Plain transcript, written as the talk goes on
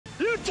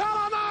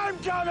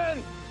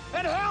coming!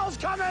 And hell's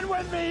coming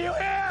with me, you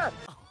hear?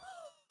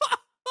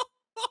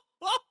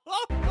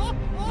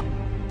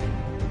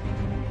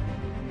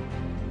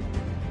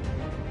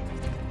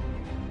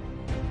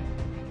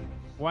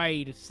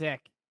 Wait a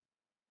sec.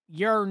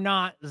 You're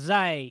not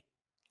Zay.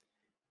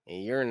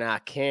 And you're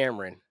not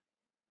Cameron.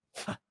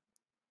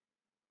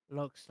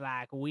 Looks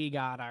like we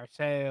got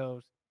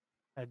ourselves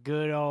a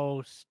good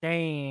old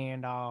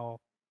standoff.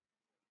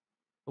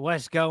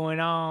 What's going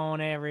on,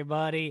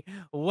 everybody?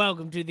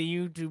 Welcome to the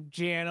YouTube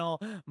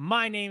channel.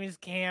 My name is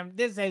Cam.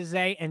 This is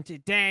Zay, and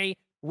today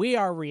we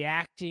are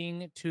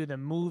reacting to the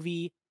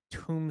movie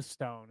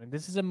Tombstone. And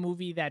this is a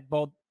movie that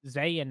both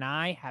Zay and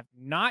I have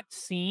not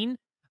seen.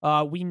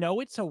 We know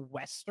it's a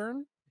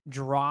Western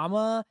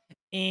drama,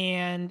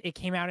 and it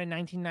came out in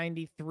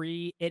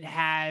 1993. It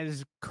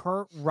has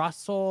Kurt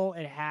Russell.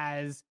 It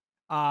has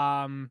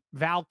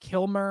Val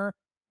Kilmer.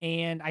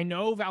 And I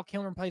know Val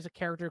Kilmer plays a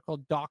character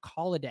called Doc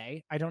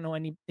Holliday. I don't know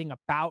anything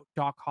about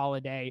Doc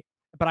Holliday,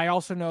 but I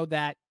also know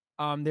that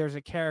there's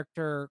a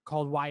character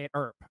called Wyatt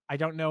Earp. I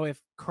don't know if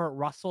Kurt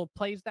Russell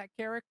plays that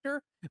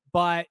character,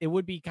 but it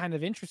would be kind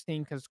of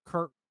interesting because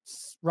Kurt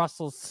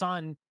Russell's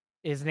son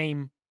is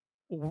named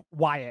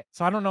Wyatt.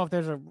 So I don't know if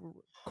there's a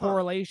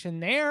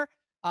correlation there,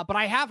 but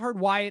I have heard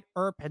Wyatt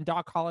Earp and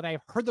Doc Holliday.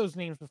 I've heard those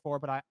names before,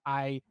 but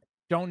I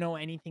don't know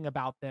anything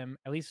about them,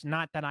 at least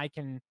not that I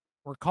can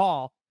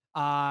recall.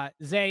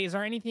 Zay, is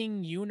there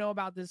anything you know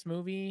about this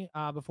movie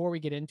before we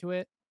get into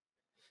it?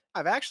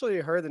 I've actually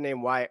heard the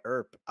name Wyatt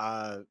Earp,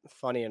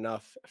 funny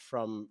enough,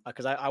 from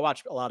because I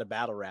watch a lot of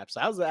battle raps.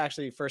 That was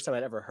actually the first time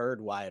I'd ever heard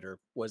Wyatt Earp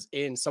was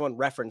in someone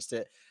referenced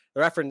it.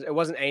 The reference, it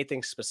wasn't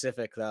anything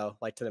specific though,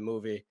 like to the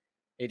movie.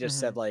 It just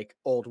said like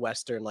old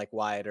Western, like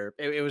Wyatt Earp.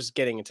 It was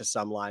getting into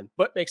some line,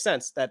 but makes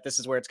sense that this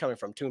is where it's coming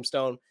from.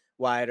 Tombstone,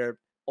 Wyatt Earp,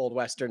 old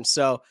Western.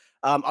 So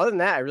other than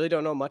that, I really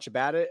don't know much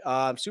about it.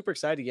 I'm super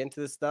excited to get into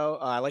this though.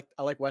 I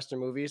like Western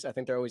movies. I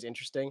think they're always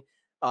interesting.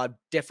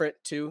 Different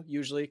too,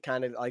 usually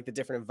kind of like the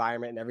different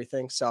environment and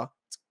everything. So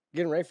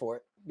getting ready for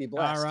it. Be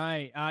blessed. All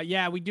right.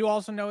 Yeah, we do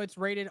also know it's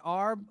rated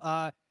R.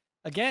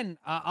 Again,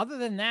 other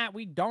than that,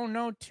 we don't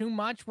know too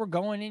much. We're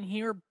going in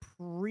here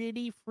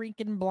pretty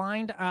freaking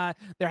blind.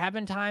 There have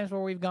been times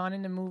where we've gone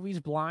into movies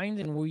blind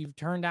and we've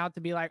turned out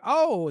to be like,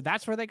 oh,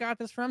 that's where they got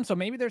this from. So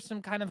maybe there's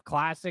some kind of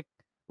classic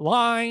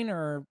line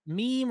or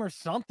meme or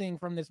something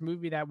from this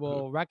movie that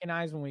we'll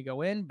recognize when we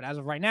go in. But as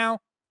of right now,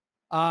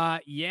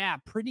 yeah,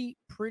 pretty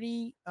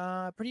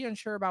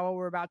unsure about what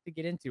we're about to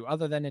get into,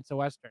 other than it's a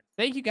Western.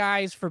 Thank you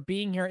guys for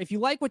being here. If you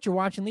like what you're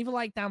watching, leave a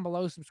like down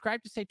below.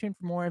 Subscribe to stay tuned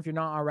for more if you're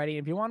not already.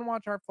 If you want to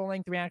watch our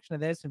full-length reaction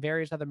to this and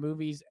various other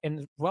movies, and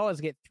as well as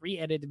get 3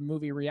 edited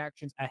movie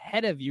reactions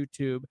ahead of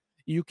YouTube,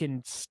 you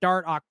can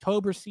start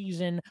October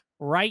season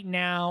right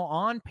now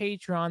on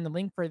Patreon. The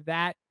link for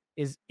that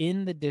is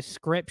in the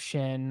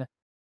description.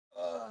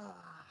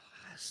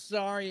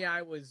 Sorry,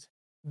 I was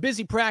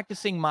busy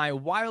practicing my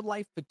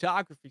wildlife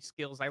photography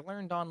skills I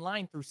learned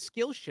online through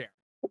Skillshare.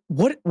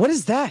 What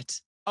is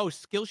that? Oh,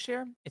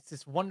 Skillshare? It's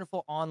this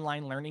wonderful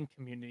online learning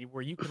community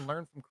where you can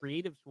learn from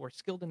creatives who are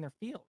skilled in their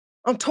field.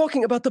 I'm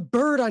talking about the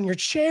bird on your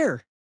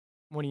chair.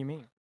 What do you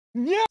mean?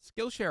 Yeah.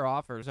 Skillshare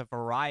offers a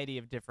variety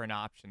of different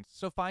options,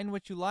 so find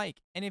what you like.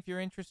 And if you're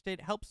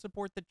interested, help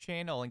support the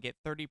channel and get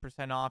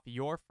 30% off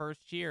your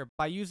first year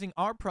by using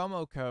our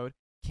promo code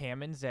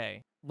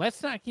Cam&Zay.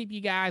 Let's not keep you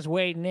guys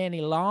waiting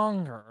any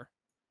longer.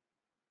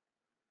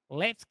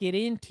 Let's get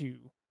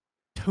into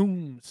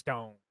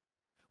Tombstone.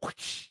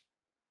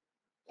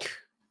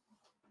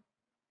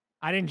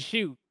 I didn't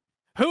shoot.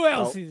 Who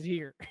else is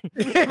here?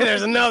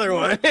 There's another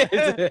one.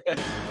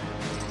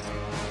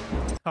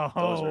 Oh,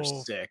 those are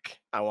sick.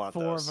 I want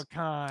 4 those. of a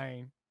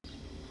kind.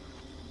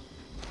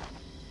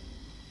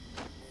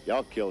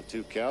 Y'all killed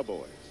 2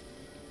 cowboys.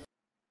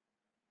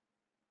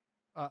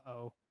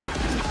 Uh-oh.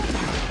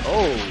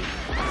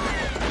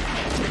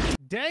 Oh.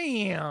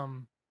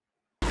 Damn.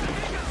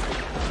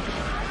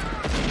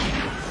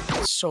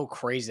 It's so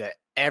crazy that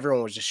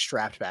everyone was just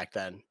strapped back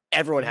then.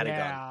 Everyone had a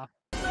gun.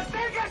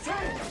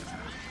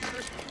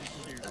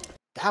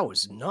 That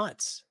was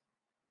nuts.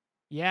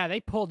 Yeah,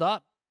 they pulled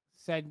up,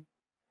 said,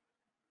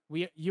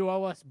 you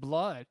owe us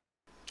blood.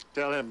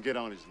 Tell him get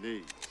on his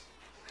knees.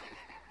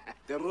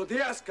 Te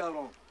rodeas,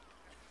 cabrón.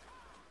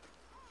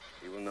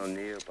 He will no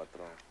kneel,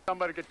 patron.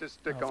 Somebody get this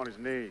stick on his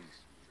knees.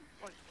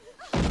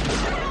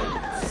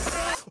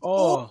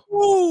 Oh.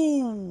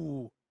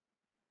 Ooh.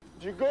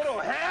 You go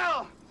to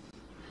hell!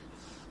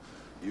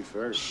 You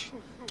first.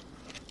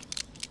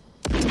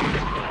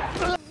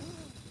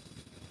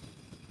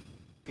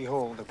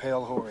 Behold, the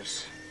pale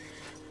horse.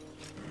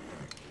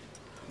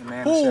 The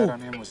man who sat on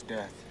him was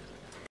death.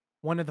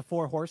 One of the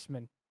 4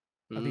 horsemen.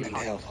 And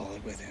hell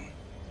followed with him.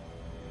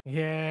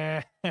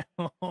 Yeah.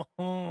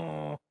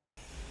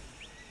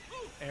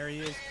 There he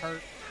is,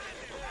 Kurt.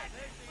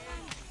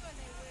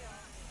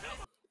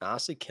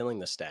 Honestly, killing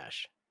the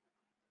stash.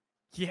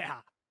 Yeah.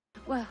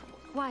 Well,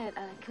 Wyatt,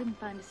 I couldn't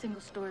find a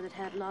single store that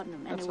had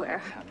laudanum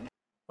anywhere.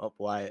 Oh,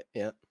 Wyatt.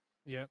 Yep.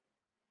 Yep.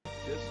 Yeah.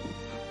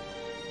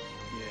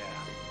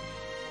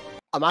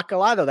 I'm not gonna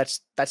lie though,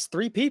 that's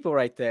 3 people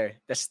right there.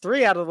 That's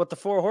 3 out of what the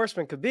 4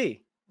 horsemen could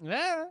be.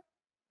 Yeah.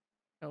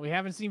 But we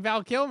haven't seen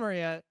Val Kilmer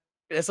yet.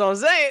 That's what I'm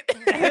saying.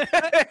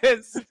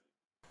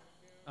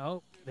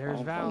 Oh,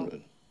 there's Val.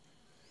 500.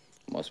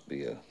 Must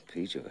be a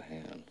peach of a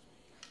hand.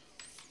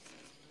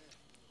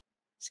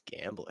 It's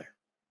gambler.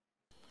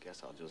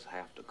 Guess I'll just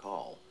have to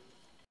call.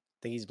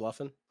 Think he's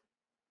bluffing?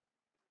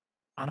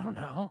 I don't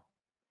know.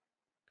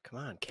 Come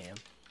on, Cam.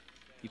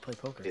 You play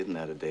poker. Isn't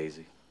that a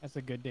daisy? That's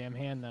a good damn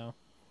hand, though.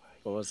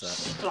 What was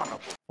that?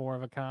 4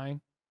 of a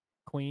kind.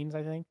 Queens,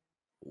 I think.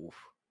 Oof.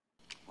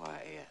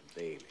 Why, Aunt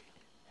Bailey.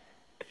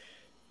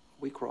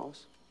 We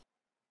cross.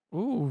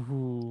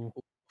 Ooh.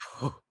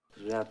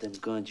 Without them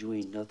guns, you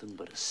ain't nothing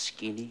but a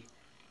skinny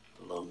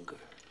lunger.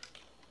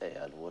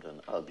 And what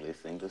an ugly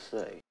thing to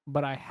say.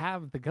 But I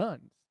have the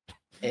guns.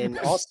 And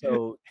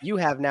also, you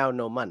have now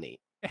no money.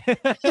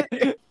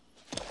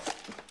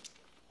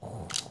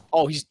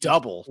 Oh, he's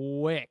double.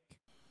 Quick.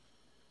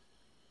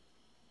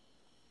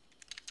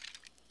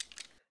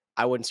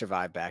 I wouldn't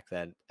survive back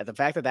then. And the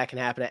fact that that can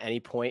happen at any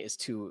point is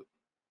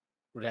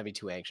would have me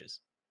too anxious.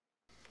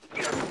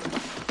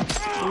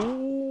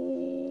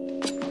 Ooh,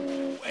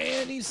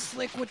 and he's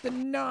slick with the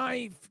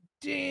knife.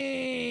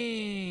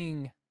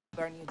 Ding.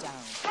 Burn you down.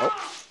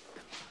 Oh.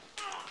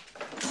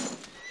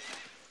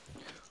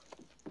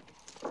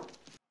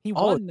 He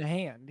won the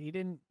hand. He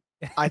didn't.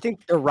 I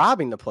think they're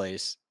robbing the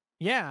place.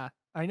 Yeah,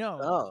 I know.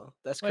 Oh,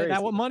 that's Wait, crazy.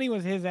 that money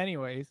was his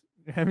anyways.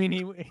 I mean,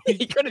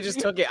 he could have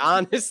just took it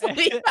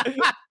honestly.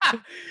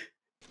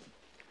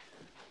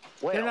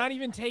 They're not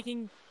even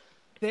taking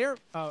their.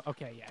 Oh,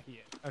 okay, yeah, he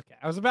is. Okay,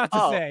 I was about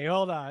to say,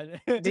 hold on.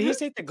 Did he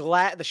take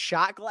the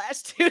shot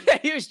glass too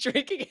that he was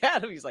drinking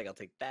out of? He's like, I'll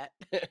take that.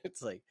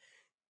 It's like.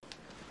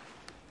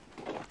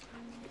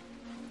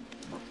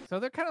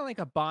 So they're kind of like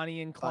a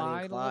Bonnie and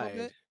Clyde, a little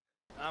bit.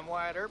 I'm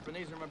Wyatt Earp, and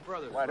these are my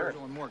brothers, Wyatt Earp.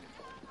 Virgil and Morgan.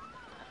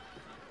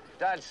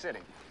 Dodge City.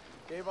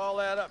 Gave all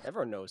that up.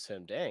 Everyone knows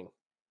him. Dang.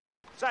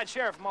 Besides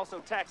sheriff, I'm also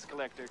tax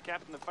collector,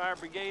 captain of the fire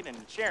brigade,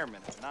 and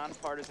chairman of the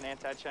nonpartisan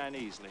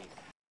anti-Chinese league.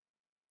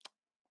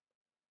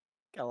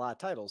 Got a lot of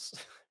titles.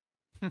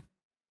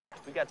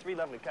 We got 3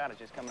 lovely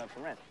cottages coming up for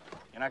rent.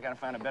 You're not gonna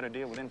find a better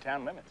deal within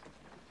town limits.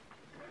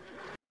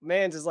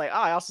 Man's is like, oh,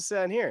 I also sit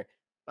on here.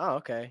 Oh,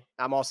 okay.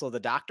 I'm also the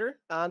doctor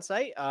on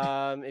site.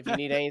 If you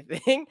need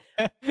anything,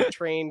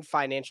 trained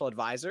financial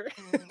advisor.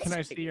 Can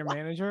I see your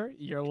manager?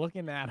 You're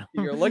looking at him.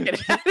 You're looking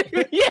at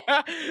him.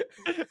 Yeah.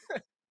 The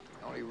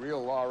only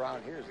real law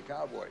around here is the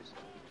Cowboys.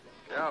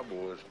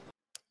 Cowboys?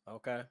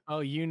 Okay.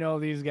 Oh, you know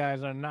these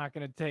guys are not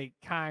going to take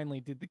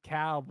kindly to the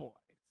Cowboys.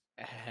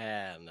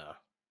 No.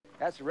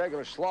 That's a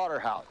regular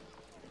slaughterhouse.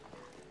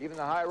 Even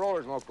the high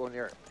rollers won't go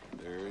near it.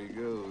 There you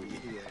go.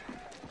 Yeah.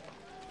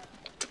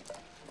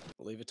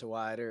 Leave it to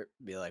Wyatt or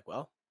be like,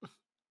 well,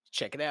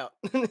 check it out.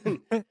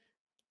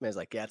 Man's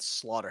like, yeah, it's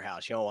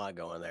slaughterhouse. You don't want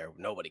to go in there.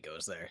 Nobody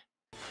goes there.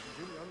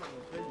 Jimmy, I'm not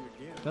gonna tell you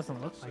again.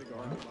 Doesn't look like Cigar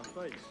one. out of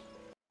my face.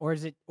 Or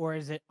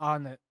is it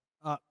on the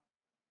up?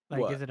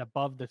 Like, What? is it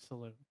above the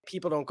saloon?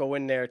 People don't go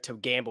in there to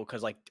gamble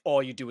because like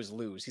all you do is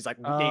lose. He's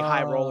like, the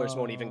high rollers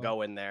won't even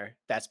go in there.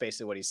 That's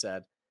basically what he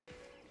said.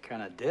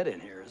 Kind of dead in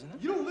here, isn't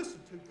it? You don't listen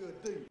too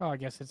good, do you? Oh, I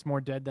guess it's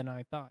more dead than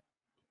I thought.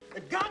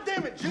 And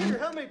goddamn it, Junior,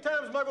 how many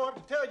times am I gonna have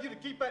to tell you to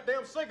keep that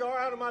damn cigar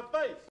out of my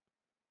face?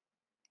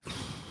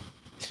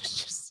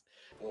 It's just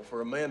Well,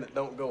 for a man that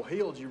don't go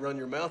healed, you run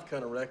your mouth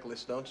kind of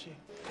reckless, don't you?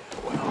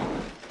 Well,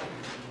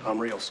 I'm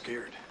real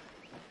scared.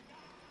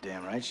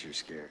 Damn right you're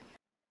scared.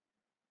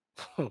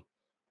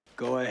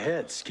 Go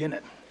ahead, skin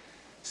it.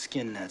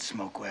 Skin that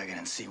smoke wagon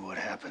and see what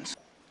happens.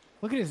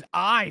 Look at his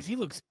eyes. He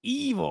looks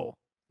evil.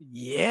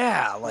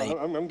 yeah, like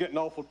I'm getting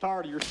awful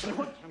tired of your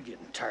snoring. I'm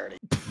getting tired of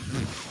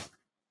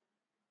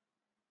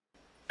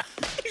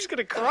he's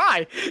gonna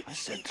cry. I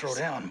said throw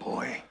down,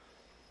 boy.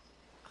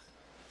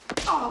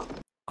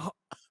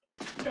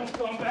 Don't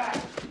come back.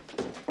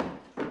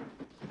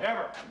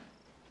 Ever.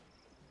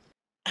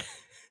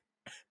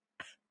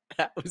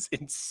 That was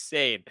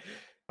insane.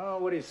 Oh,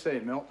 what do you say,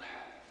 Milt?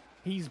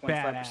 He's 25%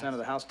 badass. of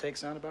the house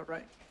takes sound about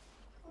right?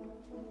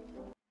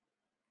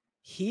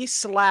 He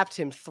slapped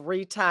him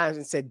 3 times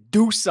and said,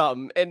 do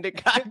something. And the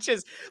guy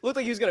just looked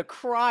like he was going to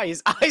cry.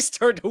 His eyes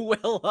started to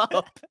well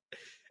up.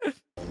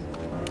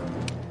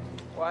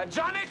 Why,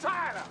 Johnny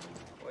Tyler!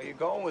 Where you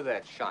going with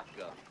that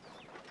shotgun?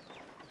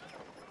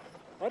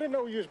 I didn't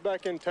know you was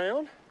back in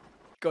town.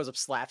 Goes up,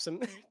 slaps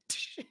him.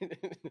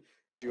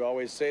 You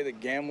always say that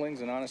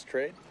gambling's an honest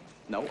trade?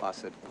 No, I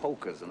said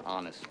poker's an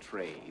honest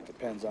trade.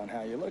 Depends on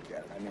how you look at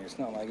it. I mean, it's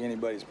not like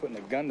anybody's putting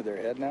a gun to their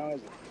head now,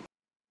 is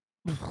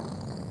it?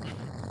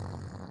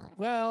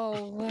 Well,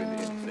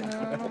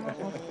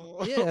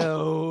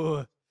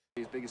 ew.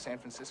 As big as San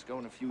Francisco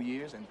in a few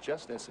years and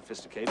just as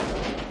sophisticated.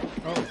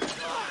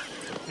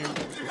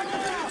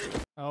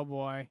 Oh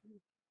boy.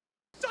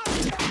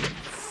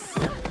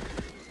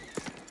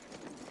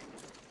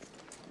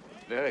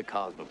 Very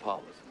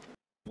cosmopolitan.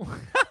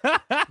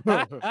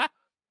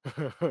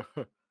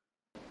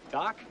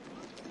 Doc?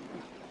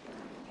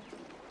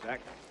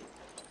 Jack?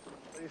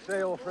 What do you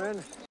say, old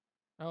friend?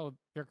 Oh,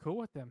 they're cool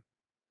with him.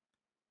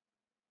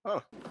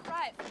 Oh.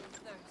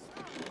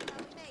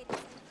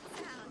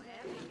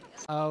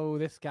 Oh,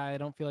 this guy I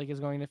don't feel like is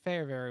going to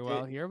fare very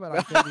well here, but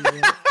I could be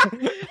wrong.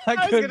 I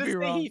was gonna be say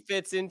wrong. he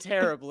fits in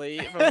terribly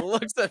from the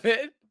looks of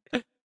it.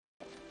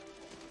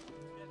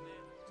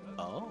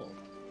 Oh.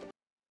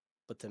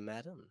 But the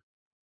madam.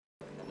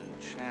 An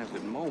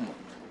enchanted moment.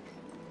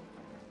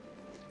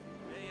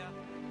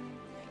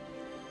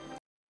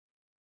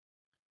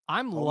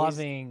 I'm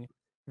loving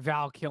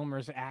Val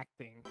Kilmer's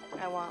acting.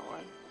 I want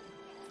one.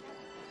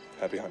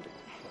 Happy hunting.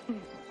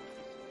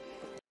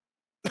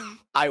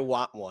 I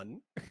want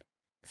one.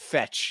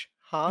 Fetch,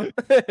 huh?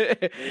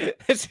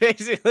 It's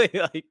basically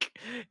like,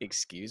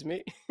 excuse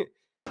me.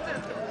 Hey,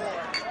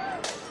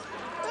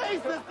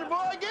 sister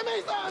boy, give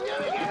me some. Give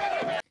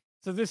me.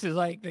 So this is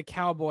like the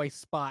cowboy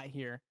spot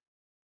here.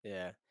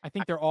 Yeah. I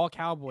think they're all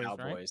cowboys, right?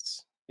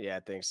 Cowboys. Yeah, I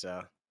think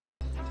so.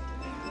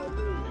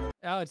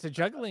 Oh, it's a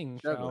juggling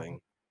show.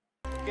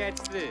 Catch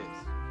this.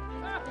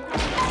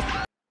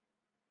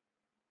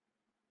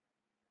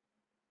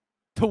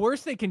 The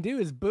worst they can do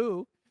is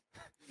boo.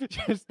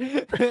 Just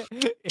There's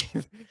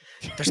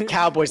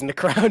cowboys in the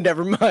crowd.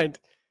 Never mind.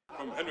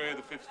 From Henry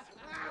V.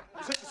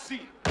 Such a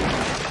seat.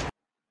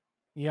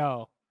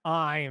 Yo,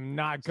 I am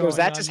not So going. is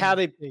that just how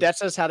they? seat. That's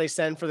just how they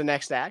send for the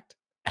next act.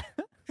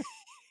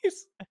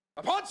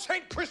 Upon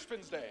St.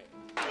 Crispin's Day.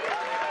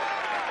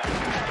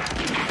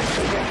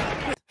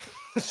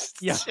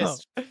 Yo,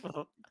 Just-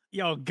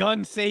 yo,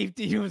 gun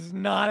safety was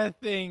not a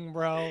thing,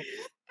 bro.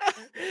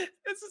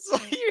 This is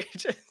like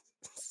you're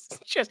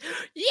just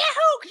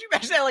yahoo! Could you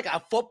imagine that like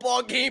a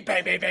football game?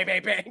 Bang, bang, bang,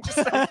 bang, bang.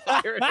 Just start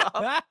firing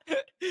off.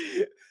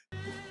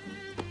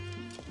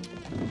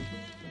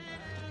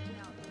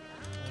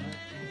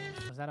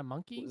 Was that a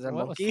monkey? Was that a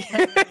What was monkey?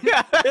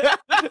 that?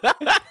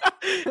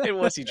 And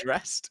was he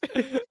dressed?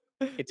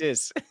 It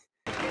is.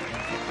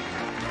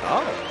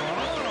 Oh.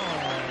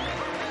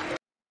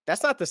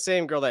 That's not the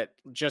same girl that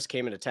just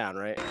came into town,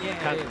 right?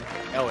 Yeah, it is.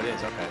 Oh, it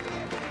is. Okay.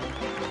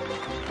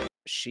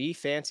 She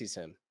fancies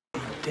him.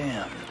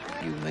 Damn.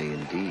 You may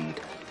indeed,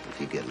 if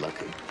you get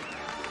lucky.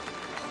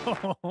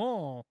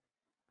 Oh,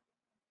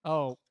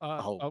 Oh,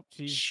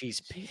 she's she's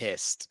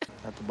pissed.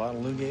 That the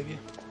bottle Lou gave you?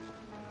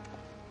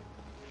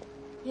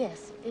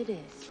 Yes, it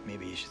is.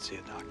 Maybe you should see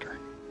a doctor.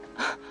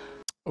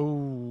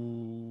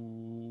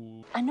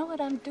 Ooh. I know what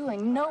I'm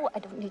doing. No, I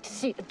don't need to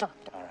see a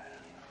doctor. All right.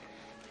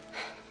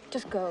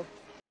 Just go.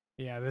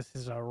 Yeah, this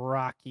is a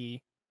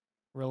rocky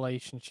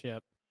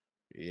relationship.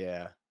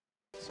 Yeah.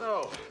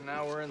 So,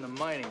 now we're in the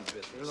mining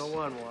business. You're the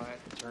one, Wyatt.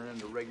 Turn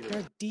into regular... There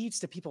are deeds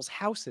to people's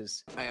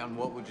houses. And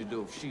what would you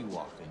do if she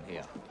walked in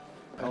here?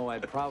 Oh,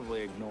 I'd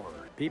probably ignore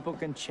her. People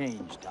can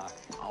change, Doc.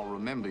 I'll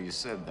remember you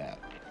said that.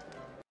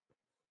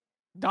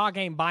 Dog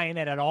ain't buying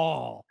it at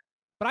all.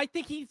 But I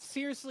think he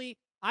seriously,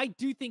 I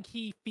do think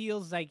he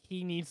feels like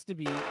he needs to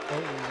be. Oh,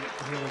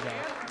 here we go.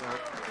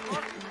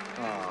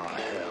 Oh,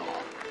 hell.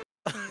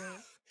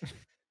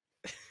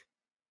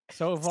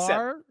 So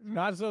far,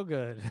 not so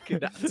good.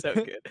 Not so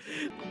good.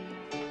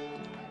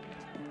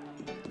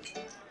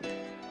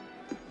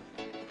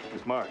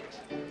 It's Marcus.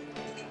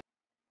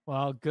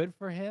 Well, good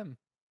for him.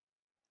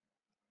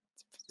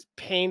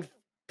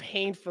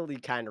 Painfully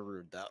kind of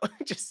rude though.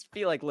 Just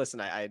be like,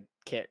 listen, I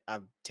can't.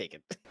 I'm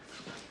taken.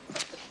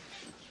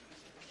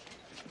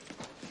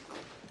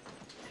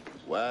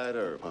 Wide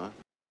herb, huh?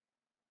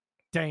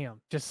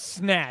 Damn, just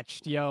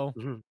snatched, yo.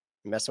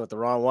 Messing with the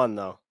wrong one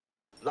though.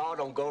 Law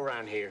don't go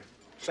around here.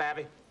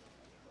 Savvy?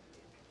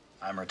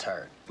 I'm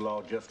retired.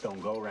 Law just don't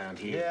go around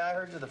here. Yeah, I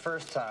heard you the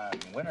first time.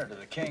 Winner to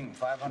the king,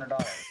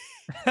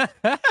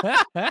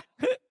 $500.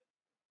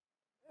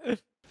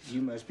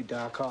 You must be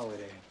Doc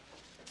Holliday.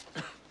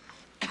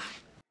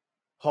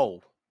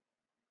 Oh.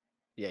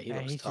 Yeah, he Yeah,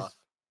 looks he's tough. just-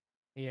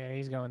 Yeah,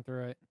 he's going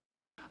through it.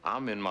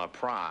 I'm in my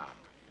prime.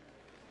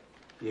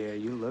 Yeah,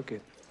 you look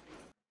it.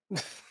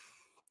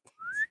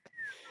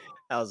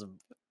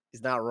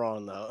 He's not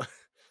wrong though.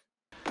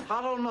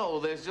 I don't know.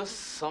 There's just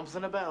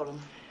something about him.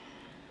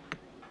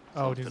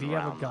 Oh, does Something he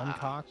have a around gun the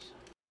cock?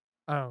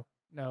 Oh,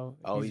 no.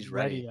 Oh, he's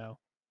ready. though.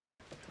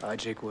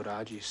 Ajik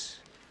Wadajis.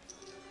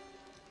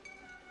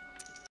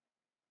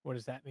 What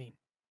does that mean?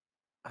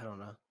 I don't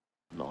know.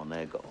 Non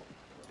ego.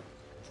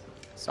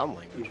 Some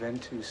language.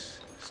 Juventus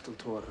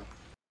Stultora.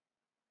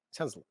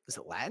 Sounds. Is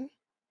it Latin?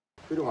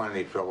 We don't want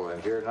any trouble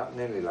in here, not in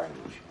any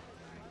language.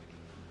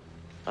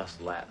 That's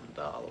Latin,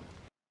 darling.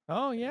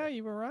 Oh, yeah,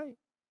 you were right.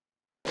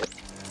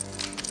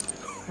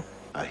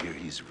 I hear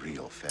he's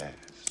real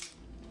fast.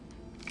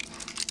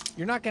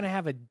 You're not going to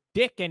have a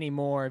dick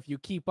anymore if you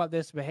keep up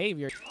this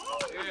behavior.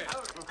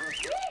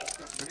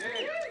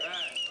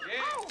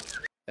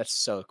 That's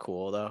so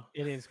cool though.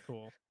 It is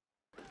cool.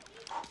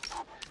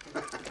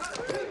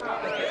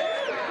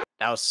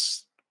 That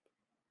was.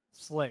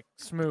 Slick,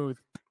 smooth.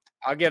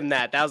 I'll give him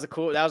that. That was a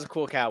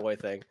cool cowboy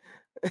thing.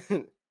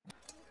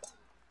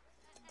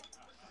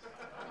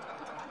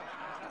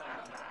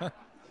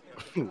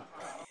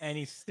 And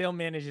he still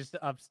manages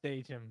to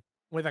upstage him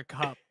with a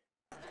cup.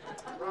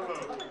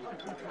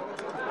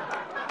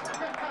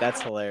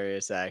 That's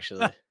hilarious,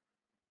 actually.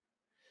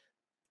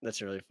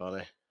 That's really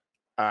funny.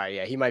 All right,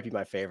 yeah, he might be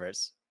my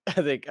favorites. I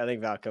think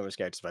Val Kilmer's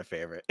character's my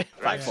favorite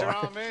by far.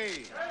 on me.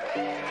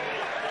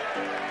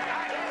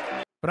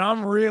 But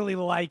I'm really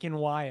liking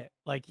Wyatt.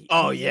 Like,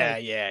 Oh he's yeah,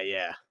 like-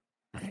 yeah.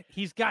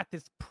 he's got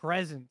this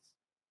presence.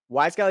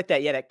 Wyatt's got like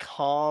that, yeah, that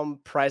calm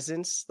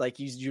presence. Like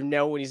you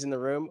know when he's in the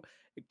room.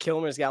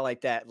 Kilmer's got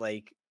like that,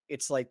 like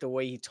it's like the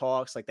way he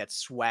talks, like that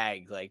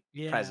swag, like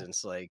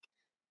presence, like.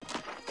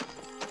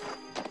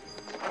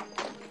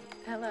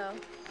 Hello.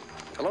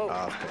 Hello.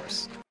 Of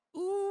course.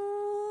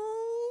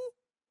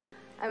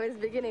 I was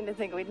beginning to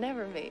think we'd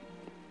never meet.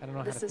 I don't know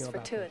how This to is feel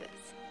about fortuitous.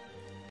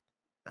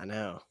 I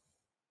know.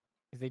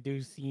 because they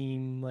do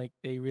seem like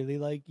they really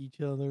like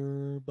each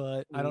other,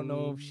 but I don't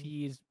know if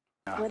she's.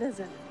 What is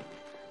it?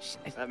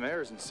 That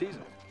mare's in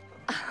season.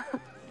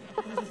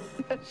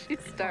 She's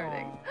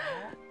starting.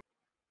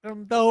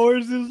 The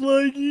horses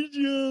like each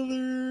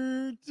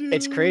other. Too.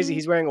 It's crazy.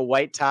 He's wearing a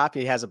white top.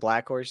 He has a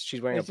black horse.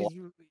 She's wearing And a black,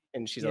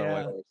 and she's on a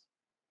white horse.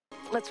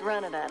 Let's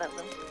run it out of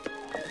them.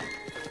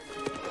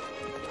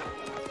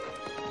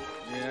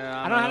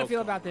 Yeah. I don't know how to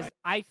feel about this.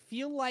 I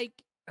feel like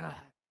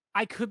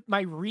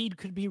my read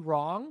could be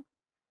wrong,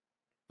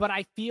 but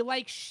I feel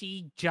like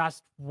she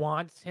just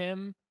wants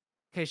him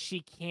because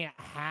she can't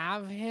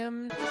have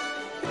him.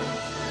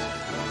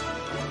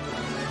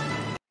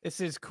 This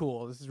is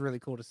cool. This is really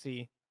cool to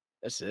see.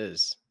 This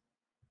is.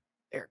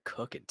 They're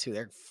cooking too.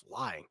 They're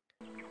flying.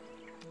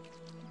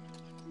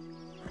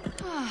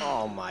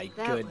 Oh my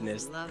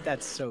goodness.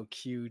 That's so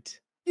cute.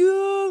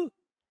 Yeah.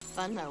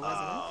 Fun though,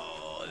 wasn't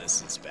Oh,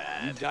 this is You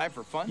bad. die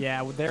for fun?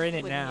 Yeah, well, they're in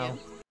it Wouldn't now.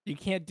 You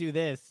can't do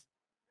this.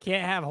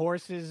 Can't have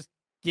horses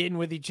getting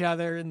with each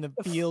other in the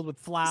field with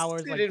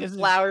flowers. Like this is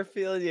flower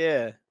field,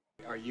 yeah.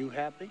 Are you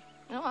happy? it?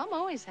 No, I'm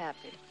always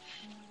happy.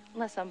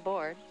 Unless I'm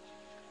bored.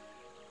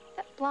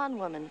 That blonde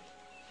woman,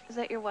 is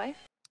that your wife?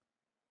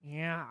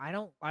 Yeah, I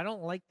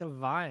don't like the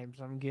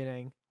vibes I'm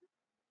getting.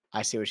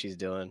 I see what she's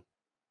doing.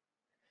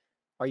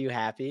 Are you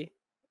happy?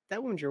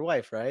 That woman's your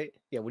wife, right?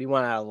 Yeah, what do you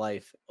want out of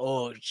life?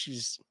 Oh,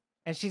 she's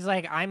And she's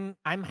like, I'm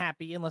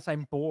happy unless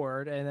I'm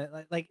bored. And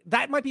like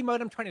that might be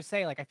what I'm trying to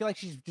say. Like I feel like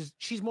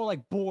she's more like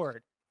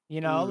bored, you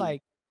know,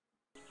 like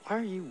Why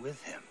are you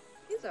with him?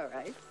 He's all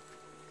right.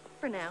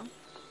 For now.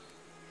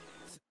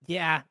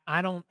 yeah,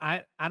 I don't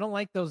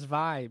like those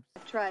vibes.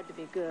 I've tried to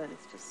be good.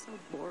 It's just so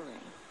boring.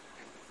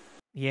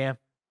 Yeah.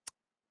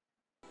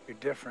 You're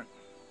different.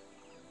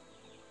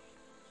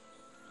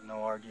 No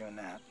arguing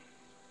that.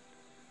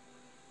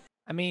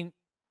 I mean,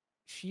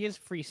 she is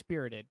free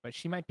spirited, but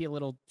she might be a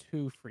little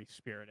too free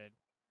spirited.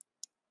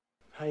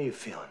 How you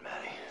feeling,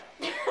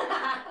 Maddie?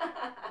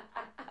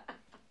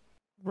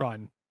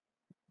 Run.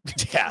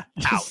 yeah,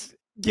 out.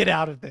 Get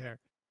out of there.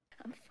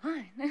 I'm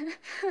fine.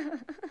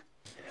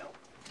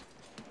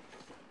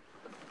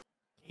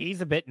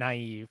 He's a bit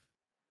naive.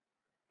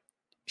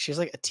 She's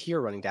like a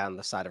tear running down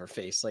the side of her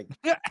face. Like,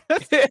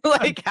 like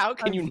like how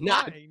can you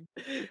not?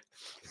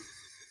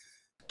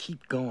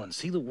 Keep going.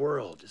 See the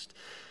world. Just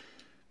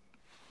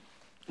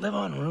live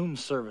on room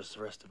service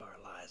the rest of our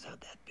lives.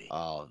 How'd that be?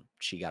 Oh,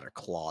 she got her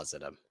claws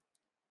at him.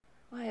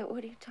 Wyatt,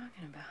 what are you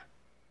talking about?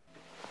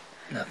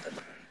 Nothing.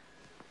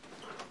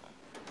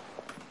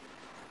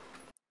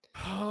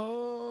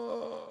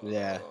 Oh,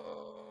 Yeah.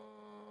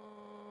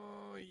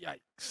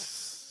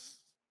 Yikes.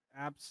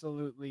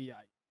 Absolutely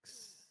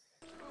yikes.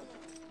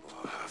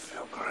 I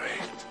feel great.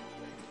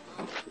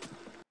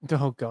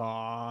 Oh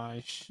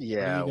gosh.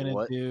 Yeah, What are you gonna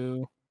what?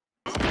 do?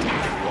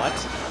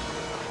 What?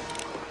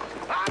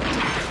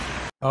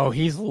 Oh,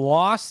 he's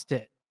lost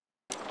it.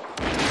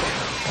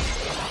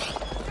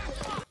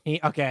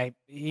 Okay,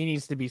 he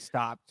needs to be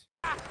stopped.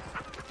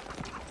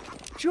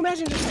 Could you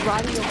imagine just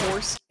riding a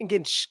horse and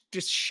getting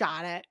just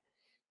shot at?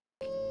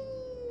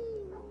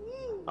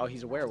 Oh,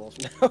 he's a werewolf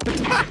now.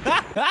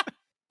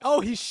 Oh,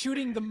 he's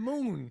shooting the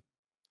moon.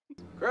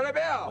 Curly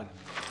Bill!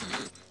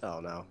 Oh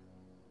no.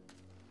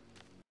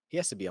 He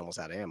has to be almost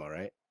out of ammo,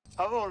 right?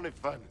 Have only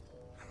fun.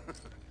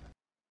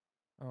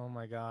 Oh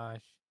my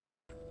gosh.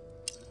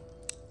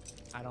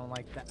 I don't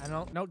like that.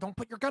 Don't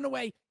put your gun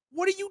away.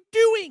 What are you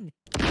doing?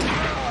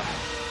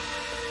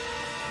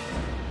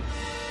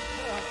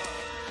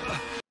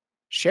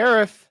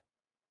 Sheriff.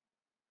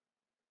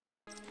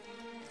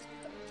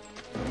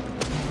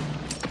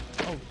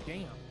 Oh,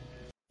 damn.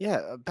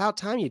 Yeah, about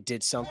time you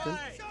did something.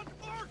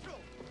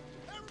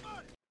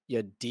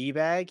 You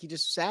D-bag. He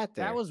just sat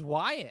there. That was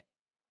Wyatt.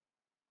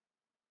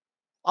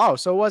 Oh,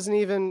 so it wasn't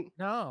even.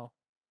 No.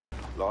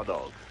 Law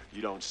dog,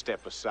 you don't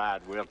step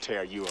aside, we'll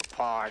tear you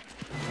apart.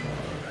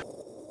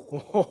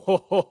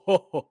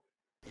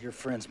 Your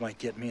friends might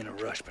get me in a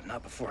rush, but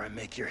not before I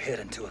make your head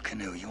into a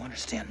canoe. You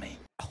understand me?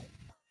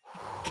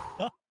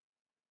 Go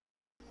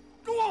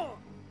on!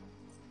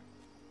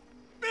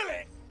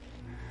 Billy!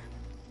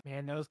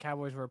 Man, those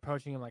cowboys were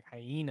approaching him like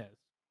hyenas.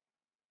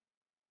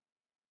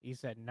 He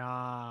said,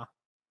 nah.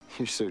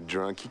 You're so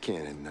drunk, you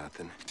can't hit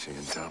nothing. Seeing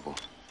double.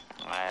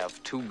 I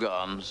have 2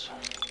 guns,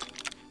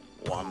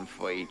 one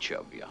for each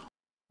of you.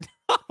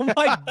 Oh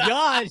my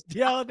gosh,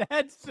 yo,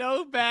 that's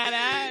so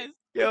badass.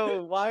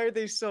 Yo, why are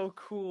they so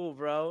cool,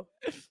 bro?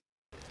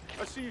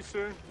 I'll see you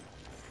soon.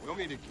 We'll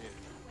meet again.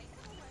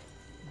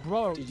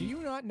 Bro, do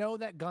you not know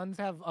that guns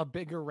have a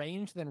bigger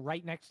range than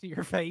right next to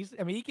your face?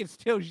 I mean, he can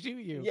still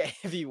shoot you. Yeah,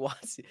 if he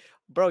wants it.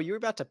 Bro, you were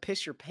about to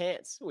piss your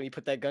pants when you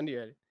put that gun to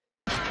your head.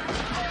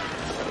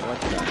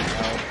 What the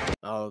hell?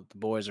 Oh, the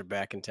boys are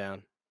back in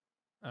town.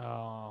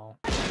 Oh.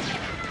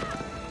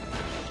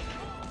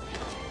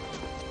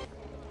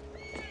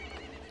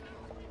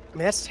 I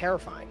mean, that's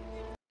terrifying.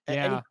 At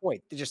any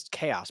point, just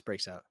chaos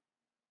breaks out.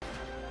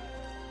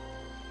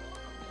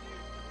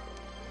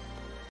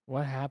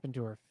 What happened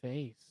to her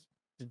face?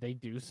 Did they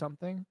do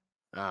something?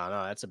 Oh,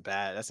 no,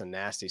 that's a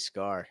nasty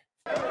scar.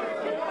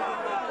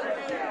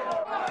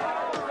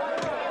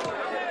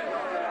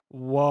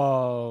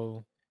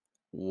 Whoa.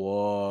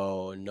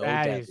 Whoa, no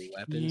That deadly is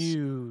weapons.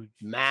 huge.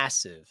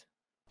 Massive.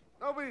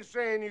 Nobody's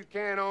saying you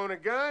can't own a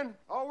gun.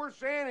 All we're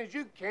saying is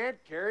you can't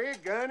carry a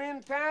gun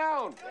in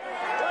town.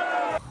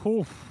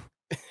 Oof.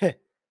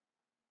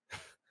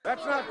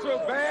 That's not so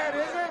bad,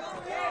 is it?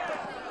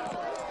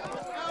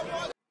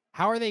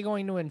 How are they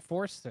going to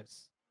enforce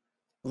this?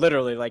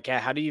 Literally, like,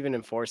 how do you even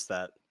enforce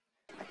that?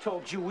 I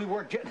told you we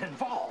weren't getting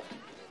involved.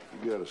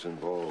 You got us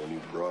involved when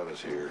you brought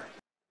us here.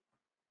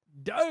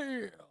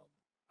 Damn.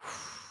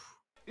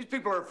 These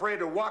people are afraid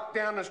to walk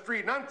down the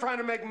street, and I'm trying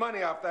to make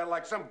money off that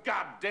like some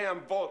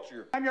goddamn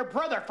vulture. I'm your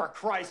brother, for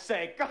Christ's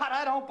sake. God,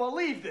 I don't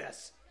believe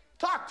this.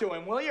 Talk to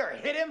him, will you, or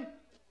hit him?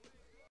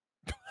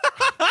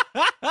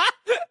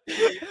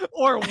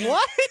 Or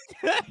what?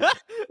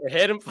 Or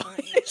hit him.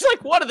 It's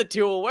like one of the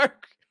two will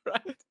work,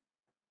 right?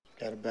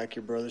 Gotta back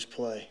your brother's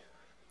play.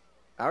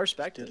 I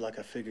respect Did it. like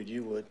I figured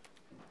you would.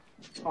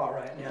 All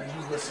right, now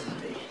you listen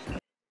to me.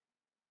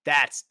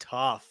 That's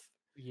tough.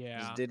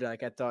 Yeah. Just did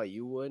like I thought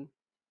you would.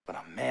 But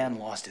a man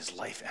lost his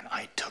life, and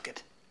I took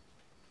it.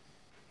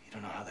 You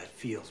don't know how that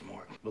feels,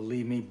 Morgan.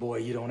 Believe me, boy,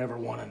 you don't ever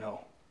want to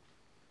know.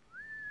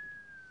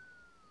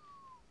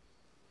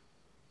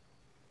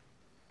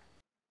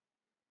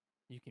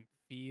 You can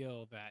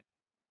feel that,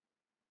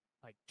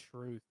 like,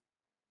 truth.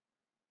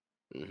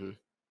 Mm-hmm.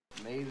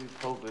 Maybe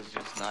poker's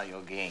just not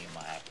your game,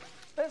 Mike.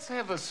 Let's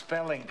have a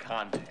spelling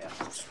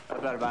contest. How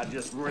about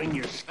just ring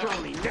your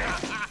scrawny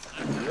neck?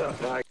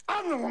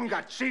 I'm the one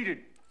got cheated.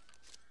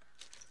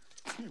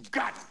 You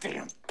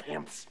goddamn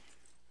pimps.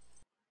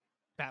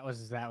 That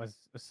was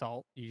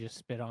assault. You just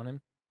spit on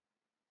him.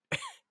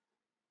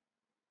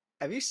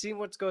 Have you seen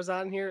what goes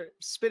on here?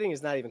 Spitting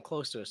is not even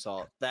close to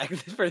assault. That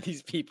for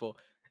these people.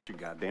 Your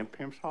goddamn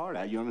pimp's hard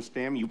out. You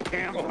understand me? You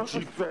pimp. Don't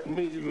you threaten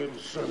me, you little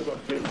son of a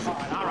bitch.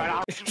 All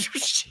right.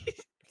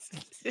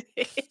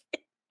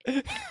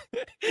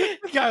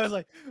 The guy was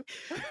like,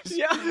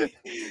 yeah.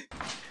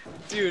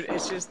 Dude,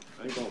 it's just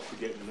I ain't gonna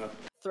forget nothing.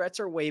 threats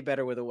are way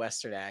better with a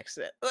Western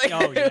accent. Like,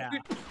 oh yeah.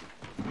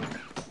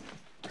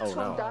 Oh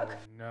no. Oh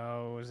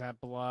no, is that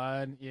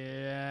blood?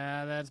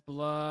 Yeah, that's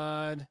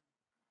blood.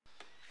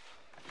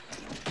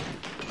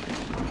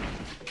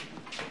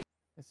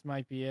 This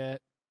might be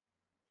it.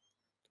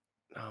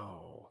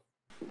 No.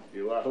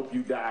 You, I hope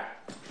you die.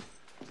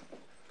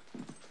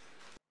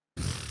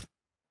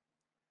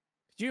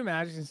 Could you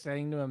imagine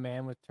saying to a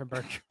man with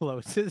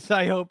tuberculosis,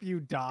 "I hope you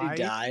die"? You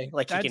die.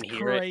 Like That's you can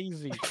hear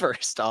crazy. it.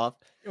 First off.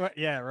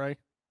 Yeah, right.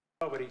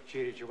 Nobody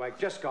cheated you, Mike.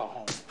 Just go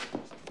home.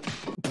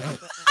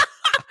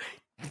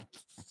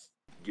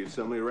 Get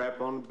somebody to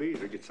rap on the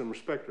beat or get some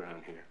respect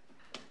around here.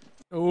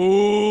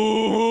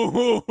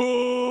 Ooh!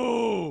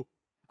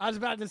 I was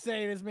about to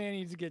say this man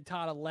needs to get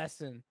taught a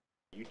lesson.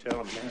 You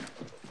tell him, man.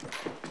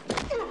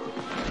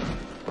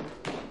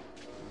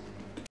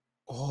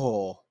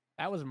 Oh.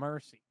 That was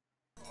mercy.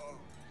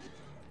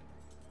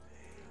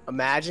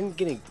 Imagine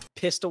getting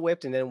pistol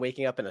whipped and then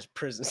waking up in a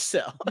prison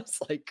cell. It's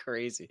like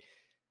crazy.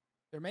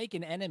 They're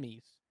making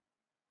enemies.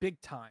 Big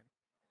time.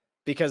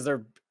 Because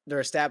they're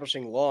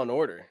establishing law and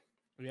order.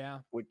 Yeah.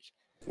 Which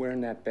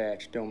wearing that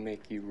badge don't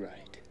make you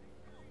right.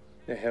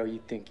 The hell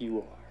you think you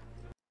are?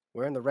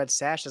 Wearing the red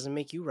sash doesn't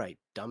make you right,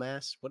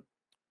 dumbass. What?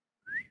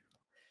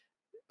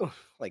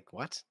 Like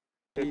what?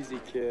 Easy,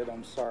 kid.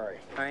 I'm sorry.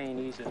 I ain't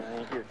easy. I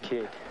ain't your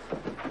kid.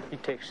 You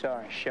take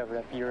sorry and shove it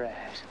up your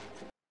ass.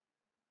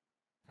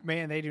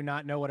 Man, they do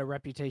not know what a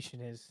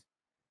reputation is.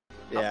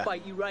 Yeah. I'll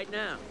fight you right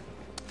now.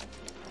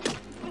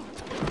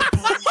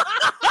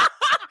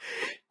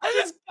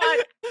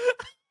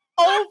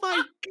 Oh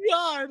my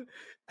god!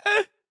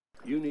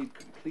 You need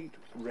complete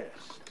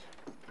rest.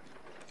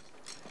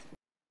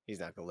 He's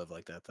not gonna live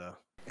like that though.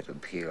 It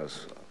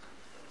appears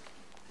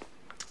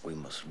we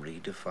must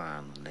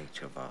redefine the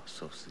nature of our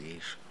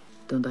association.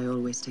 Don't I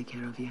always take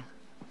care of you?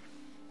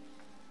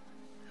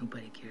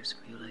 Nobody cares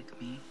for you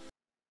like me.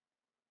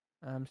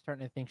 I'm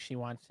starting to think she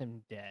wants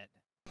him dead.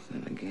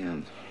 And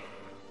again,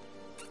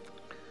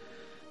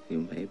 you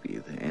may be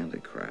the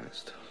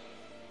Antichrist.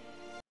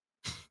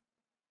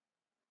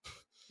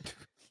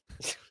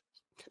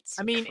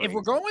 I mean, if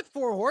we're going with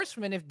 4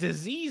 horsemen, if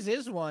disease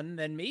is one,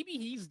 then maybe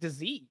he's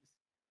disease.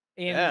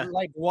 And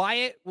like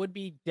Wyatt would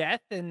be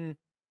death, and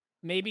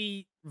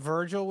maybe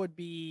Virgil would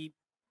be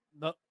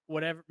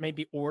whatever,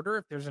 maybe order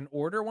if there's an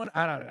order one.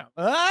 I don't know.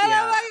 I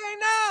don't fucking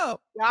know.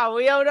 Yeah,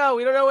 we don't know.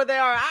 We don't know what they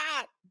are.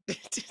 Ah!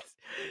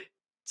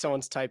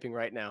 Someone's typing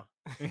right now.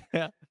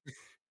 Yeah.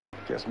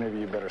 Guess maybe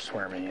you better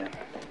swear me in.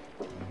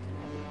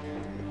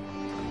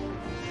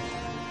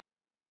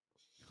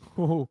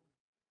 Ooh.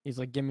 He's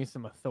like, give me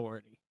some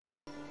authority.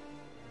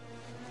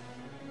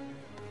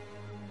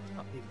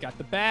 Oh, he's got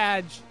the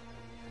badge.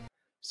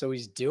 So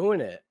he's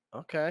doing it.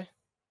 Okay.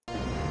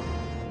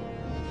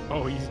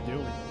 Oh, he's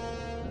doing it.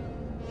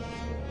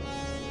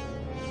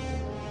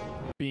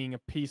 Being a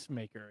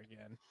peacemaker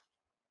again.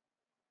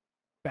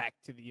 Back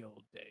to the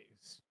old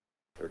days.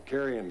 They're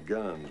carrying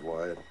guns,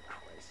 Wyatt.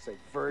 Say,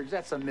 Verge,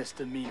 that's a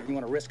misdemeanor. You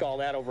want to risk all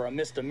that over a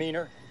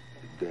misdemeanor?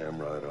 You're damn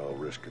right I'll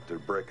risk it. They're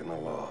breaking the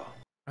law.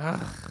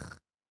 Ugh.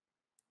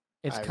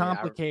 It's I mean,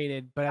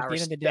 complicated, but at the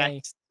end of the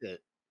day,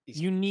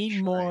 you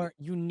need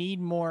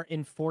more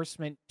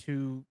enforcement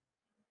to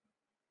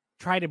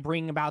try to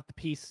bring about the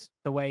peace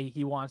the way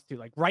he wants to.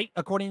 Like, right,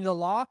 according to the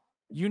law,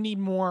 you need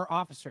more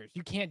officers.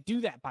 You can't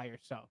do that by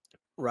yourself.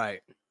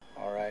 Right.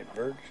 All right,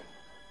 Verge.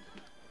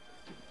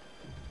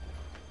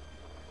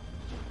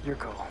 Your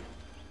call.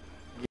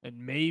 And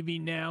maybe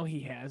now he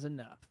has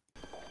enough.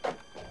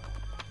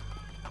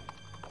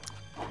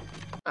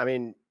 I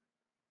mean,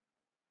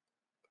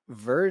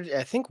 Verge,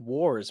 I think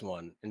War is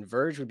one, and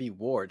Verge would be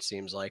War, it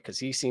seems like, because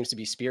he seems to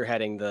be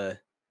spearheading the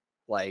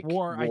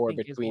war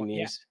between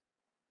these.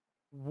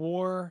 Yeah.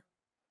 War.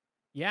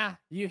 Yeah,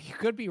 you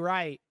could be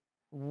right.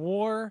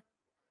 War,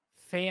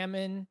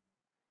 famine,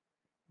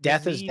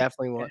 Death disease, is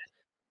definitely one.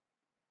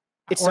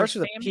 It or starts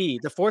with a famine. P.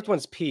 The fourth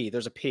one's P.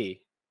 There's a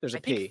P. There's a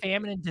I P. think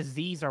famine and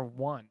disease are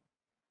one.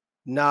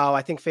 No,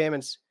 I think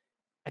famine's.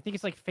 I think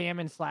it's like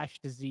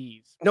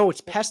famine/disease. No,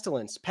 it's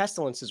pestilence.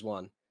 Pestilence is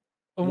one.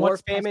 And War,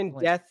 what's famine,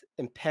 pestilence? death,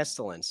 and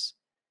pestilence.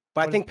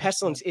 But What I think is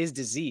pestilence is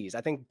disease.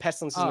 I think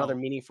pestilence is another Oh.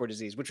 meaning for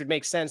disease, which would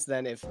make sense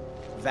then if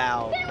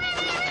Val.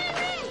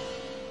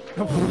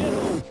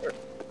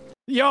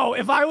 Yo,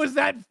 if I was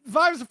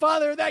the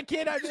father of that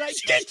kid, I'd be like,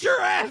 get your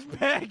ass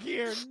back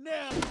here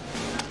now.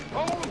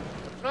 Oh,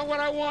 not what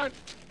I want.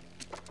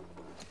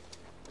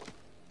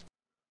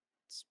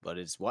 But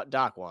it's what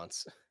Doc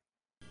wants.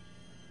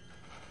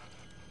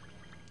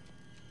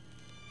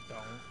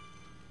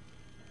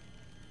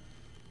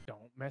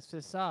 Don't mess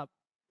this up.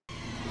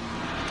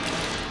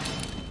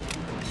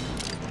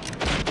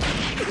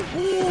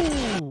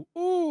 Ooh,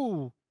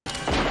 ooh.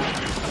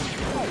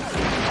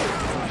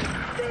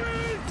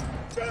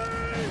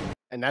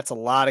 And that's a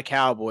lot of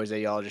cowboys that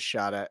y'all just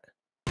shot at.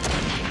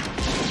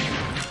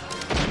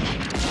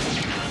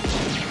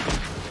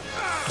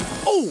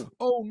 Oh!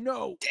 Oh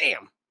no!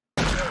 Damn!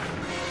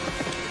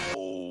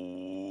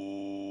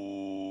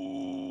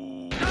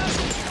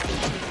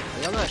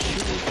 I'm not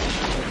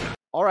shooting.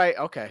 All right,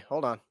 okay,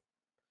 hold on.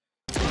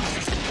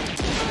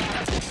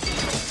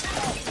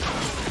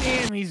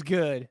 Damn, he's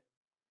good.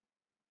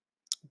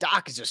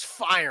 Doc is just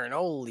firing.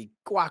 Holy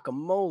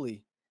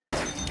guacamole.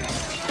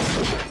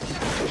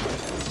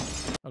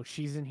 Oh,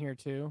 she's in here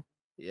too?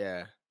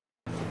 Yeah.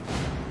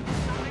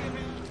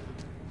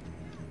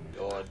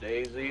 You're a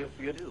daisy if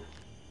you do.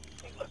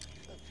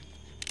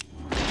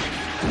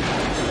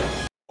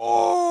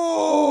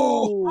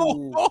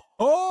 Oh! Oh!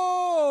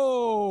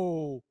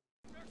 Oh!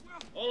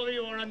 All of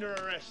you are under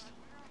arrest.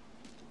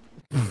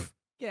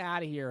 Get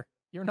out of here.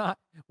 You're not.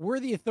 We're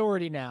the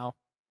authority now.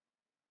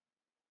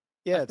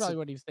 Yeah, That's it's probably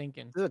what he's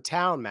thinking. This is a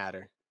town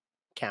matter,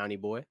 county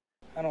boy.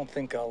 I don't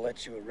think I'll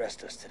let you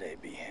arrest us today,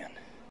 Behan.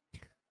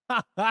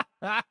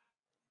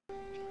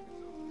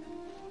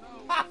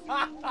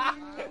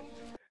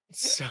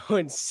 It's so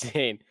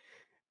insane.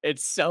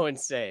 It's so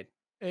insane.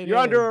 It You're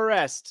is. under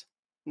arrest.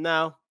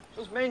 No.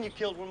 Those men you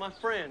killed were my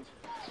friends.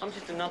 I'm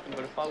just a nothing,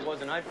 but if I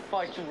wasn't, I'd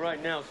fight you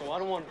right now, so I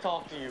don't want to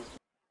talk to you.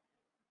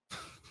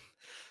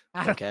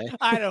 Okay.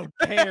 I don't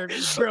care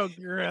if you broke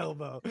your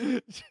elbow.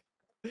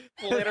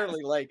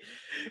 Literally, like,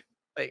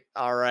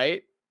 all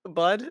right,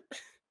 bud.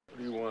 What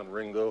do you want,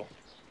 Ringo?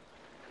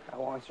 I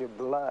want your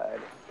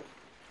blood.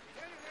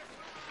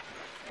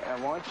 I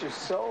want your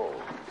soul.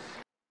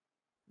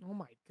 Oh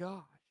my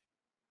gosh.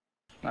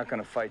 Not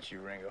gonna fight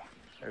you, Ringo.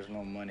 There's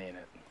no money in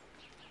it.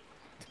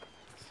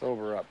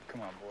 Sober up.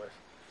 Come on, boys.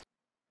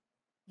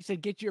 You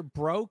said get your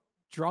broke,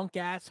 drunk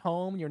ass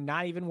home. You're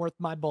not even worth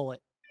my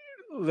bullet.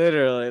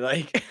 Literally,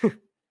 like.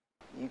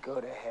 You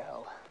go to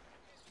hell.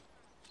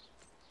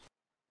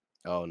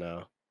 Oh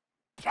no.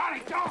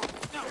 Johnny, don't!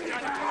 No,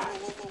 Johnny,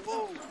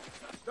 whoa.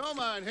 Don't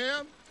mind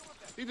him.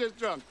 He's just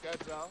drunk,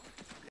 that's all.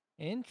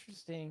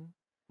 Interesting.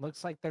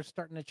 Looks like they're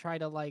starting to try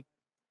to like.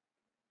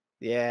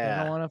 They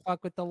Yeah. don't want to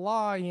fuck with the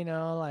law, you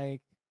know,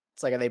 like.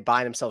 It's like, are they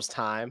buying themselves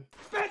time?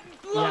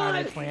 Yeah,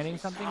 are they planning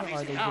something, or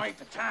are they? Now Just... ain't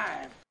the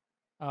time.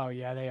 Oh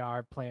yeah, they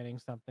are planning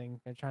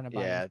something. They're trying to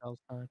buy Yeah. themselves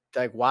time.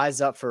 Like,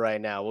 wise up for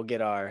right now. We'll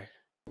get our.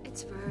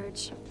 It's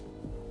Verge.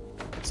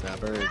 It's not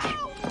Verge.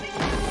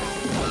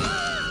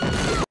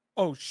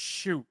 Oh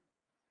shoot.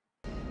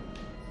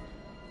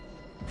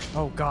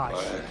 Oh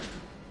gosh.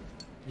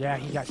 Yeah,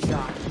 he got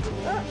shot.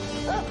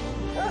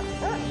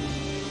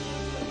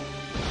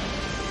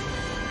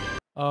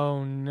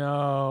 Oh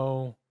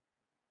no.